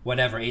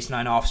whatever,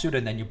 ace-9 offsuit,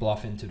 and then you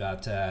bluff into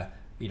that,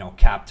 you know,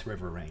 capped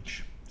river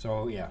range.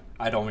 So yeah,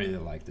 I don't really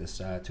like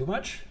this too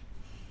much.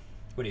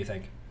 What do you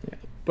think?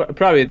 Yeah,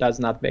 probably does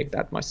not make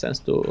that much sense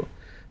to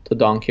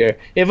donk here.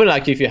 Even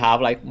like if you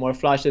have like more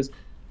flushes,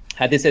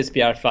 this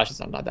SPR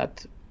flushes are not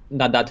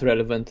that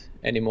relevant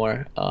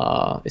anymore.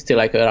 It's still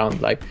like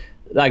around like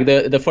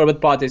the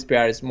 4-bet pot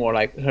SPR is more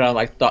like around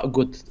like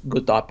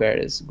good top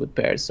pairs, good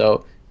pairs.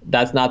 So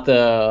that's not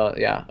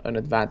an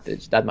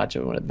advantage, that much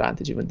of an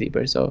advantage, even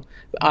deeper. So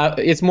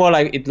it's more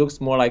like, it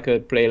looks more like a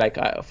play like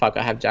fuck,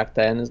 I have jack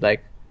tens,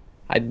 like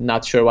I'm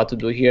not sure what to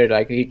do here.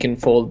 Like he can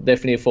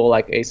definitely fold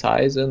like ace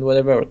highs and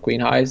whatever, or queen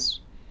highs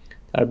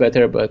are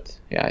better. But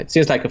yeah, it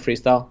seems like a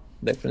freestyle,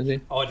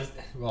 definitely. Oh,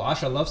 well,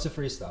 Asha loves the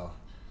freestyle.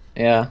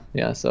 Yeah.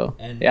 So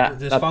and yeah,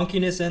 there's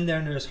funkiness in there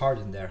and there's heart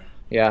in there.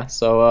 Yeah.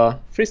 So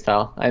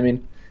freestyle. I mean,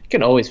 you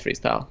can always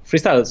freestyle.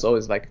 Freestyle is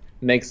always like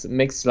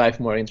makes life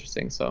more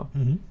interesting. So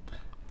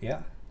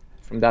yeah,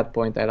 from that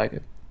point, I like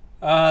it.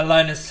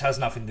 Linus has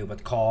nothing to do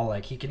but call.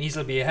 Like he can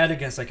easily be ahead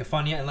against like a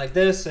funny hand like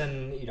this,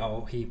 and you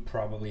know he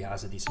probably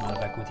has a decent amount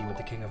of equity with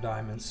the king of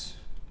diamonds.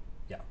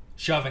 Yeah,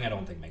 shoving I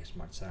don't think makes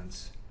much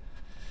sense.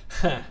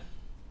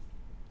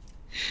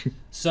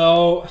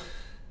 So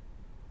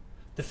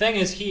the thing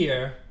is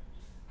here,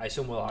 I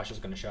assume Walash is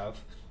going to shove.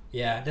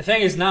 Yeah, the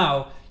thing is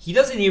now he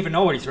doesn't even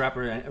know what he's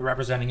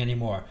representing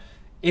anymore.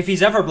 If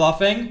he's ever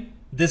bluffing,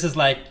 this is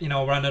like, you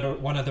know, one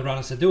of the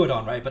runners to do it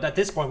on, right? But at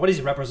this point, what is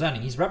he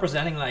representing? He's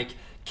representing like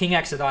king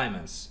X of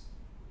diamonds.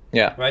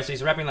 Yeah. Right? So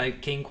he's repping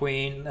like king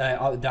queen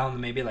down to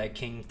maybe like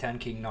king 10,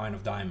 king 9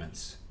 of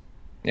diamonds.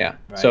 Yeah.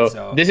 Right?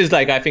 So this is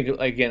like, I think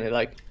again,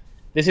 like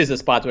this is a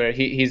spot where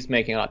he's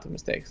making a lot of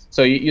mistakes.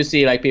 So you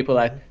see like people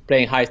like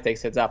playing high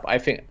stakes heads up. I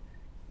think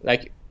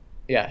like,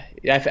 yeah,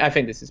 I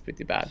think this is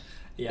pretty bad.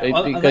 Yeah,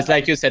 well, because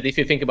like you said, if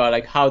you think about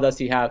like how does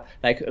he have,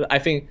 like I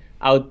think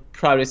I would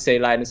probably say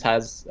Linus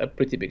has a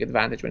pretty big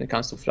advantage when it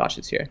comes to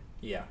flushes here.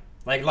 Yeah,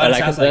 like Linus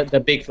has the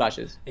big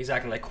flushes.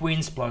 Exactly, like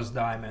queens plus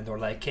diamond or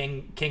like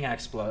king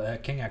X plus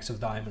king X of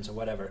diamonds or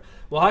whatever.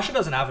 Well, Hasha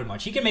doesn't have it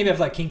much. He can maybe have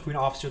like king queen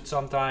offsuit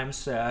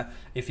sometimes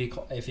if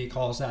he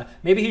calls that.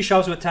 Maybe he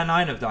shoves with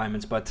 10-9 of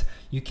diamonds, but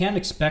you can't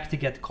expect to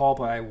get called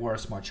by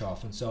worse much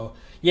often. So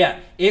yeah,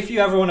 if you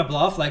ever want to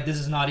bluff, like this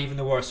is not even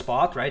the worst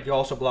spot, right? You're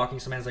also blocking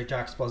some hands like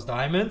jacks plus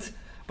diamond.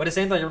 But at the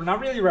same time, you're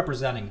not really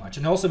representing much.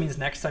 And it also means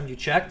next time you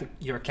check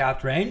your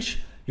capped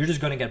range, you're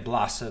just going to get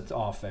blasted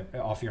off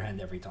your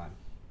hand every time.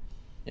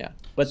 Yeah,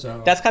 but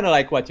so, that's kind of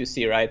like what you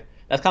see, right?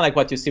 That's kind of like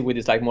what you see with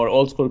these like more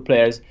old school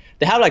players.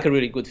 They have like a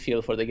really good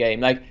feel for the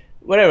game. Like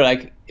whatever,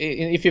 like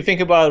if you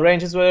think about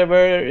ranges,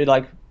 whatever,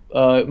 like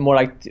more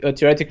like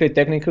theoretically,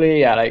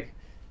 technically, yeah, like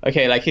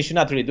okay, like he should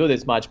not really do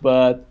this much,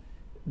 but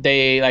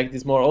they like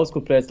these more old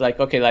school players, like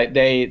okay, like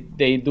they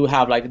do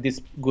have like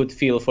this good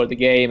feel for the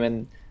game,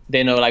 and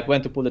they know like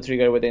when to pull the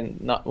trigger, when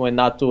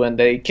not to, and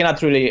they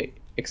cannot really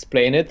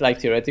explain it like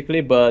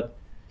theoretically, but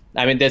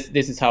I mean this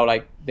is how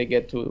like they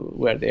get to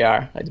where they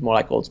are. It's more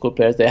like old school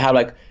players. They have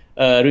like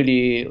a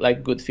really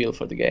like good feel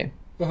for the game.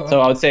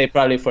 So I would say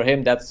probably for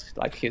him that's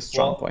like his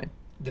strong point.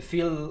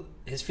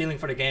 His feeling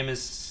for the game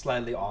is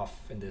slightly off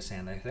in this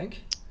hand, I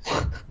think.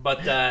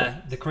 But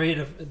the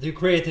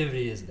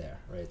creativity is there,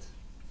 right?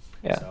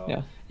 Yeah.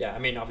 So, yeah. I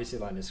mean, obviously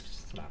Linus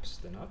snaps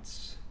the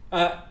nuts.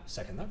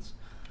 Second nuts.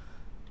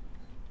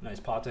 Nice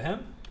pot to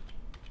him.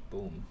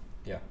 Boom.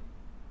 Yeah.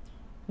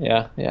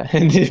 Yeah.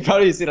 And you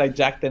probably see like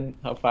Jack 10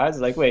 how far. It's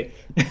like, wait.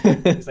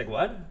 It's like,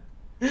 what?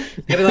 Yeah,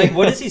 but like,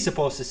 what is he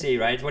supposed to see,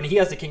 right? When he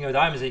has the king of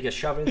diamonds, he gets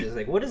shoved into. It's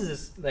like, what is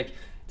this? Like,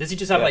 does he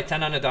just have like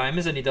 10 of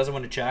diamonds and he doesn't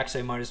want to check, so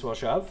he might as well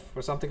shove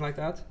or something like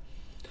that?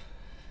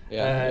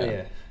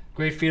 Yeah.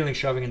 Great feeling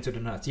shoving into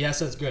the nuts. Yes,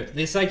 that's good.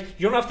 It's like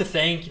you don't have to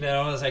think, you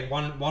know. It's like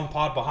one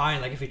pot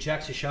behind. Like if he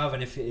checks, you shove,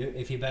 and if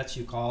he bets,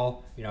 you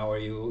call, you know, or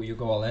you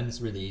go all in.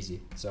 It's really easy.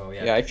 So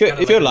yeah. Yeah,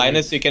 if you're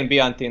Linus, you can be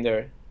on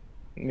Tinder.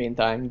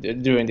 Meantime,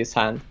 during this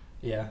hand.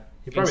 Yeah,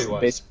 he probably was.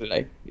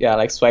 Basically,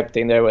 like swipe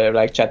Tinder, where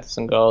like chat to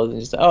some girls and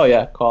just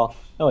call.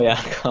 Oh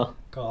yeah,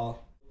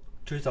 call.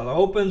 Trueteller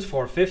opens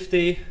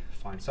 450,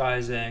 fine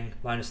sizing.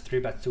 Linus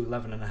 3-bet to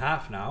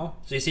 11.5 now.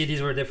 So you see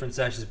these were different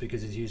sessions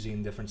because he's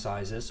using different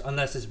sizes,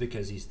 unless it's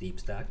because he's deep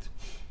stacked.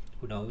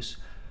 Who knows?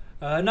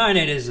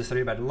 9-8 is a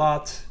 3-bet a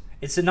lot.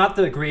 It's not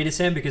the greatest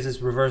hand because it's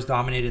reverse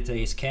dominated to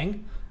ace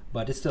king,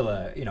 but it's still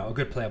a a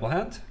good playable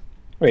hand.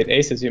 Wait,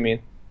 aces you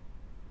mean?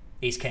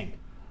 Ace king.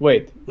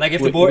 Wait. Like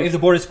if the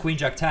board is queen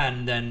jack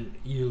 10, then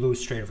you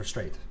lose straight over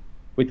straight.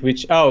 With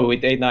which? Oh,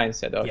 with 8-9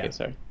 instead. Okay, yeah.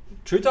 Sorry.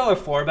 Trueteller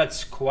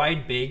 4-bet's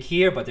quite big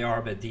here, but they are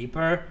a bit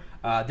deeper.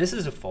 This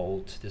is a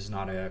fold. This is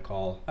not a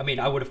call. I mean,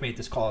 I would have made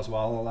this call as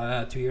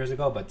well 2 years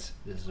ago, but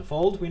this is a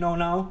fold. We know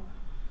now.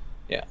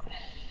 Yeah.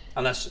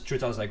 Unless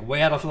Truetell's like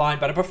way out of line,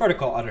 but I prefer to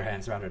call other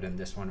hands rather than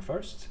this one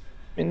first.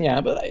 I mean, yeah,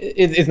 but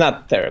it's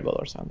not terrible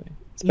or something.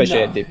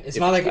 Especially no, it's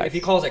not like if he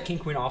calls a king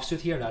queen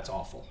offsuit here, that's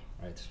awful,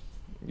 right?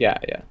 Yeah,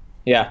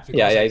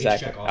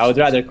 exactly. I would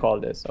rather call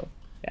this. So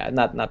yeah,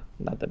 not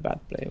a bad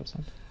play or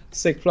something.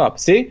 Sick flop.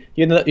 See,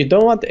 you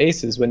don't want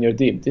aces when you're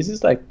deep. This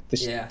is like the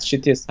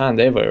shittiest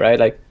hand ever, right?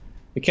 Like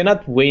you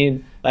cannot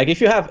win. Like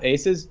if you have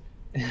aces.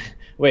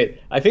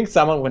 Wait, I think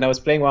when I was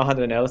playing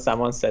 100L,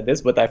 someone said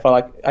this, but I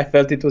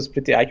felt it was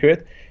pretty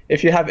accurate.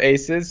 If you have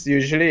aces,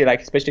 usually,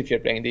 like especially if you're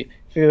playing deep,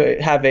 if you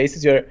have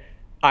aces, you're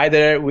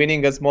either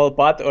winning a small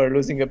pot or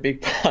losing a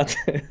big pot.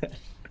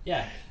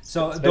 Yeah.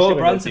 So Doyle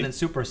Brunson in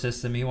Super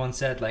System, he once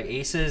said like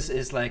aces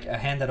is like a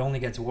hand that only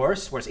gets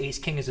worse, whereas ace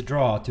king is a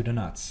draw to the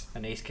nuts,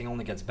 and ace king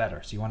only gets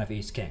better. So you want to have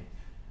ace king.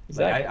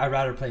 Exactly. Like, I'd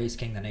rather play ace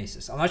king than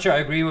aces. I'm not sure I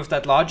agree with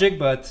that logic,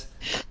 but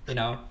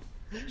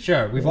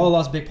sure, we've all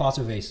lost big pots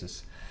with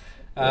aces.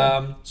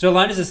 So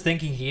Linus is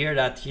thinking here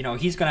that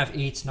he's gonna have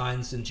 8s,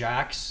 9s, and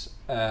jacks,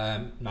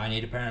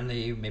 9-8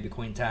 apparently, maybe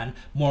queen 10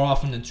 more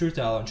often than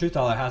Trueteller, and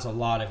Trueteller has a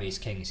lot of ace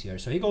kings here,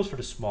 so he goes for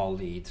the small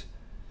lead.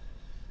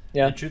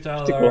 Yeah, and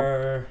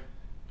Trueteller.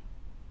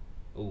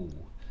 Ooh,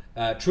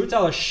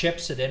 Trueteller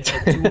ships it in for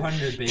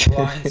 200 big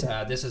blinds.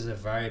 This is a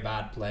very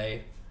bad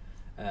play.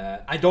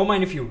 I don't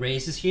mind if he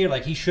raises here.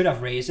 Like he should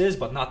have raises,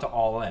 but not to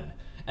all in,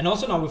 and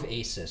also not with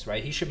aces,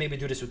 right? He should maybe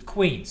do this with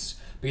queens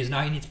because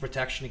now he needs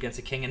protection against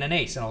a king and an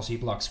ace, and also he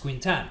blocks queen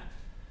 10.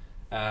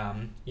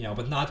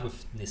 But not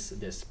with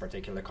this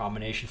particular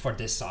combination for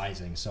this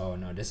sizing. So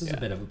no, this is a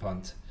bit of a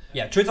punt.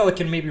 Yeah, Trueteller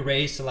can maybe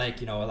raise to like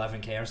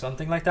 11k or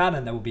something like that,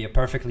 and that would be a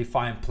perfectly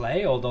fine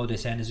play. Although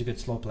this hand is a good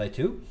slow play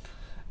too,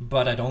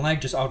 but I don't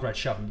like just outright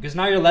shoving because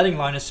now you're letting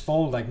Linus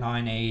fold like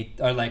 9-8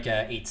 or like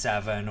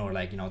 8-7 or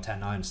like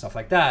 10-9 stuff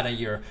like that, and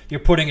you're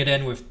putting it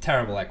in with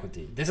terrible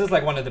equity. This is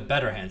like one of the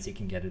better hands he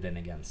can get it in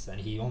against, and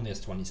he only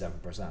has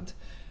 27%.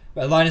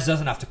 But Linus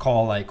doesn't have to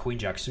call like queen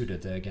jack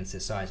suited against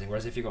his sizing,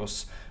 whereas if he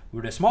goes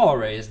with a smaller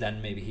raise,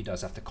 then maybe he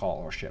does have to call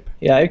or ship.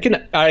 Yeah, you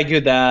can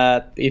argue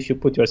that if you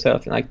put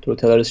yourself in like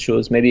Trueteller's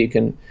shoes, maybe you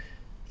can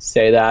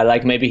say that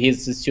like maybe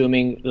he's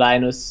assuming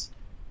Linus's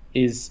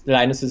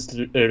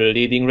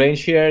leading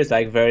range here is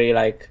like very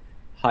like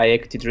high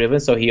equity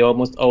driven, so he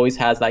almost always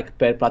has like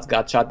pair plus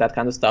gut shot, that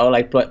kind of stuff.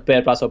 Like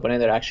pair plus open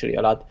ender actually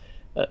a lot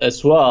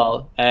as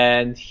well,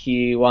 and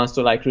he wants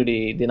to like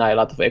really deny a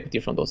lot of equity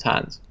from those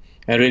hands.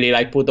 And really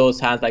like put those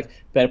hands like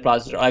pair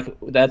plus, like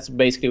that's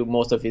basically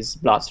most of his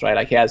bluffs, right?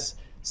 Like he has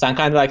some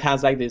kind of like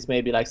hands like this,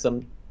 maybe like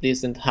some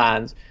decent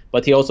hands,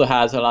 but he also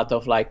has a lot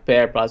of like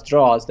pair plus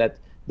draws that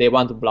they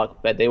want to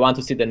block bet. They want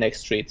to see the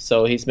next street.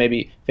 So he's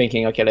maybe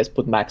thinking, okay, let's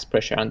put max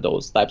pressure on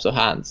those types of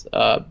hands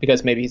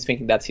because maybe he's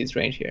thinking that's his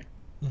range here.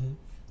 Mm-hmm.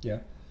 Yeah.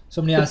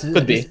 Somebody asks,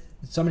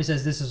 somebody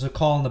says this is a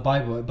call in the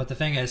Bible, but the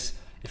thing is,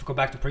 if you go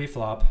back to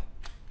pre-flop,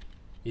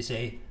 you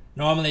say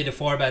normally the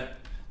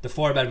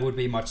 4-bet would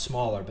be much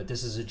smaller, but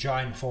this is a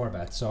giant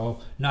 4-bet, so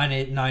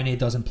 9-8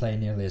 doesn't play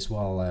nearly as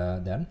well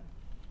then.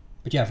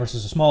 But yeah,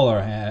 versus a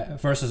smaller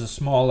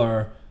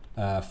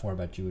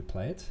 4-bet, you would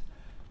play it.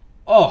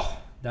 Oh,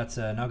 that's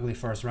an ugly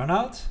first run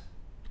out,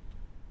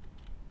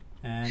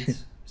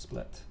 and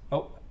split.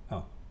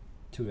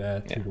 Two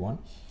to 1.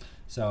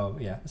 So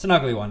yeah, it's an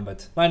ugly one,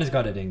 but Linus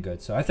got it in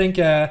good. So I think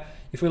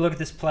if we look at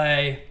this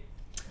play.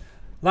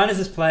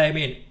 Linus's play, I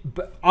mean,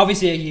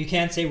 obviously you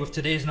can't say with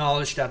today's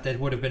knowledge that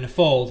would have been a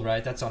fold,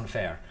 right? That's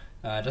unfair.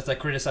 Just like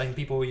criticizing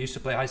people who used to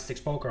play high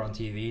stakes poker on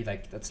TV,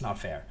 like that's not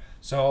fair.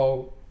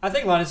 So I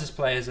think Linus's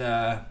play is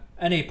an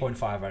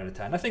 8.5 out of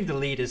 10. I think the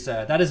lead is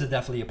that is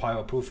definitely a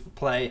pile-proof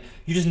play.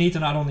 You just need to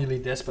not only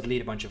lead this, but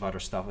lead a bunch of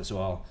other stuff as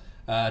well.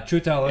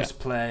 Trueteller's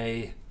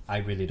play, I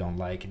really don't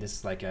like. This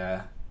is like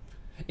a...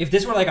 If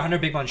this were like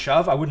 100 big blind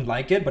shove, I wouldn't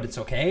like it, but it's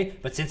okay.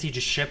 But since he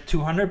just shipped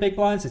 200 big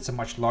blinds, it's a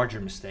much larger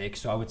mistake.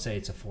 So I would say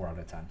it's a 4 out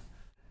of 10.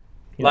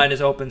 Yeah.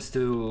 Linus opens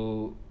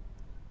to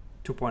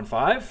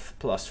 2.5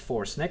 plus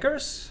 4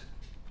 Snickers.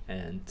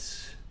 And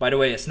by the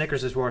way, a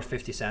Snickers is worth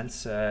 50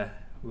 cents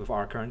with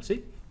our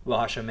currency.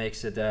 Wilhasha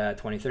makes it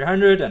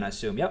 2,300, and I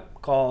assume,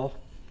 yep, call.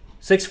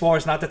 6-4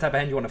 is not the type of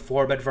hand you want to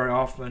 4-bet very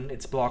often.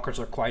 Its blockers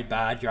are quite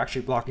bad. You're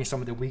actually blocking some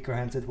of the weaker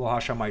hands that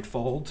Wilhasha might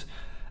fold.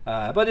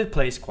 But it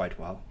plays quite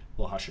well.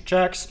 Wilhasha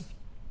checks.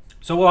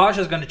 So Wilhasha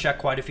is going to check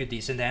quite a few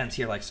decent hands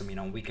here, like some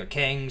weaker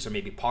kings or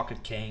maybe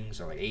pocket kings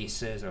or like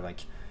aces or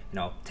like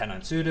 10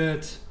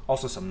 unsuited.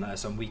 Also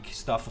some weak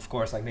stuff, of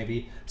course, like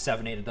maybe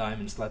 7-8 of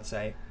diamonds, let's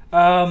say.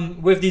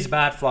 With these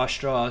bad flush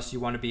draws, you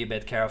want to be a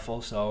bit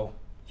careful. So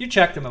you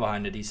check them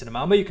behind a decent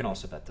amount, but you can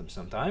also bet them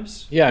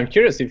sometimes. Yeah, I'm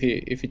curious if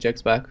he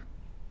checks back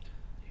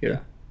here. Yeah.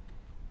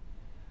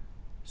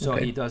 So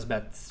he does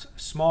bet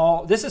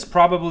small. This is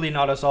probably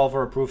not a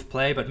solver-approved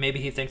play, but maybe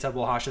he thinks that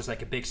Walhash is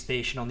like a big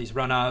station on these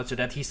runouts, so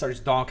that he starts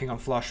donking on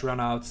flush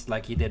runouts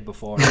like he did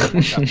before.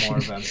 More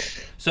of them.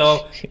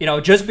 So, you know,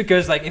 just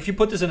because like if you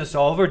put this in a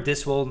solver,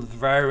 this will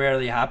very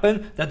rarely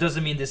happen. That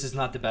doesn't mean this is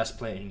not the best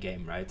play in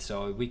game, right?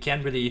 So we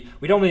don't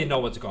really know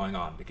what's going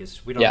on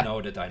because we don't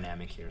know the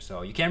dynamic here.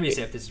 So you can't really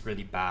say if this is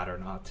really bad or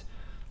not.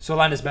 So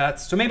Linus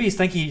bets. So maybe he's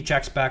thinking he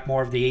checks back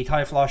more of the 8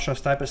 high flush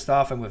draws type of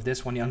stuff, and with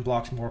this one he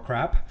unblocks more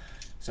crap.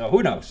 So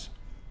who knows?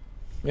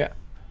 Yeah.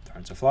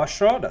 Turns a flush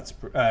draw. That's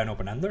an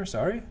open ender.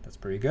 Sorry, that's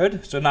pretty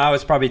good. So now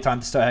it's probably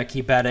time to start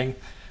keep betting.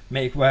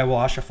 Make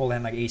Walhash a full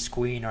hand like ace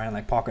queen or in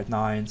like pocket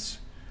nines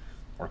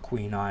or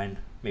queen 9,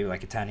 maybe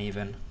like a 10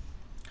 even.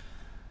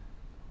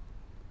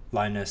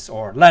 Linus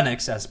or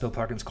Lennox, as Bill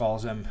Perkins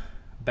calls him,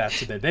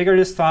 bets a bit bigger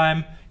this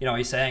time. You know,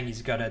 he's saying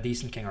he's got a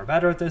decent king or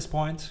better at this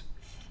point.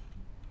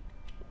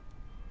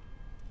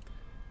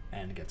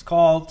 And it gets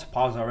called.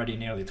 Paws already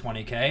nearly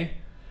 20k.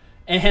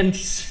 And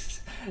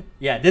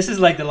yeah, this is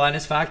like the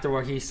Linus factor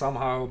where he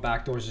somehow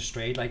backdoors a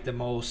straight, like the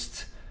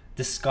most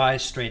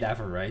disguised straight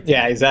ever, right?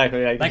 Yeah,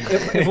 exactly. Like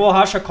if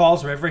Walhasha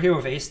calls river here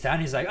with ace 10,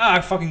 he's like, I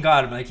fucking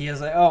got him. Like he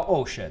is like,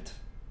 oh shit,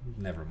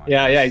 never mind.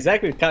 Yeah,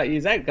 exactly.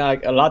 Exactly.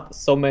 Like a lot,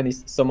 so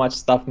much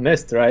stuff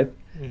missed, right?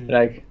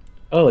 Like,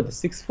 oh, the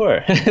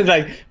 6-4.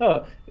 Like,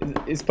 oh,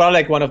 it's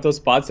probably like one of those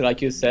spots, like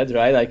you said,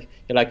 right? Like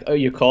you're like, oh,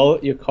 you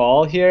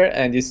call here,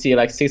 and you see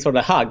like 6-4,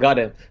 like, ha, got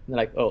him. And you're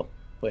like, oh,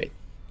 wait.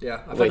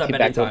 Yeah, I've had that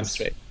many times.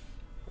 Straight.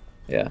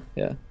 Yeah.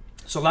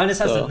 So Linus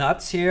has the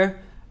nuts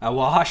here.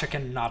 Walhasha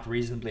cannot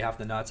reasonably have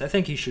the nuts. I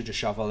think he should just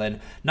shovel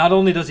in. Not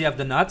only does he have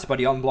the nuts, but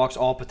he unblocks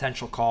all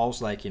potential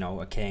calls, like, you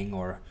know, a king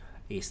or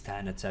ace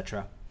 10,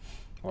 etc.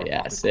 Or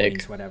sick.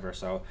 Queens, whatever.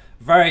 So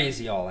very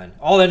easy all in.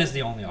 All in is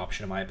the only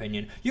option in my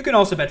opinion. You can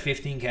also bet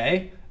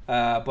 15k,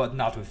 but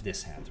not with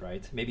this hand,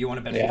 right? Maybe you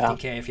want to bet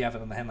 15k if you have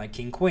it on the hand like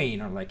king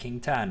queen or like king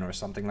 10 or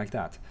something like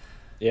that.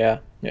 Yeah,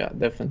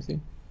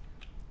 definitely.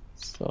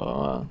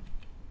 So,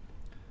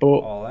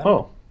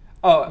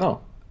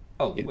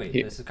 wait,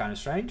 this is kind of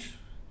strange.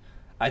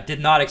 I did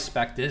not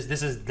expect this.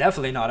 This is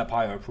definitely not a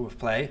power-proof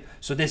play.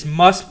 So this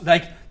must,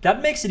 like,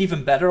 that makes it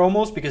even better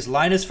almost because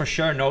Linus for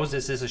sure knows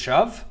this is a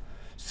shove.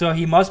 So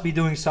he must be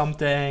doing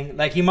something,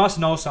 like he must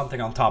know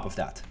something on top of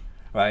that,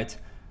 right?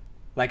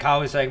 Like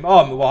how he's like,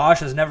 oh,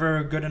 Walhash is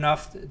never good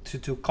enough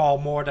to call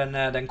more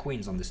than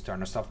queens on this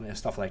turn or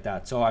stuff like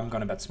that. So I'm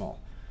going to bet small,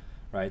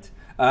 right?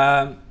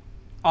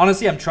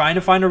 Honestly, I'm trying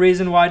to find a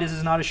reason why this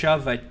is not a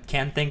shove. I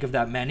can't think of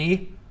that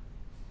many.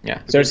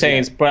 Yeah, so you're saying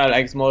it's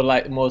probably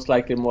like most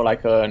likely more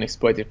like an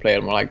exploitive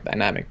player, more like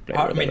dynamic player.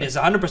 I mean, it's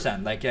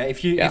 100%. Like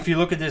if you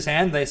look at this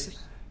hand, this,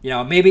 you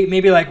know,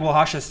 maybe like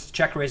Walhash has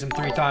check raised him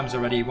 3 times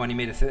already when he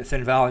made a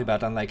thin value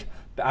bet, and like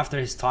after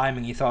his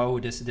timing, he thought, oh,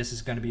 this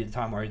is going to be the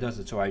time where he does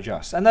it, so I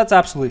adjust, and that's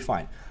absolutely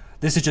fine.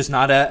 This is just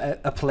not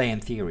a play in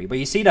theory, but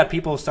you see that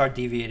people start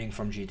deviating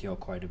from GTO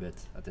quite a bit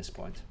at this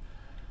point.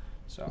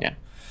 So yeah,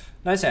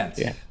 nice hand.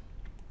 Yeah,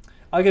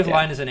 I'll give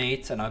Linus an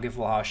 8, and I'll give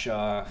Walhash.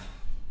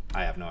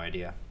 I have no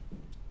idea.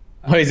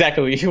 Oh,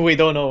 exactly. We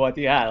don't know what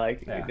he had.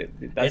 Like,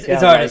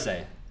 it's hard to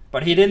say.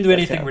 But he didn't do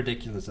anything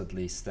ridiculous, at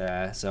least.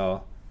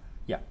 So,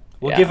 yeah,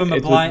 we'll give him a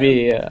blind.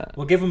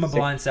 We'll give him a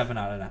blind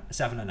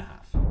 7.5.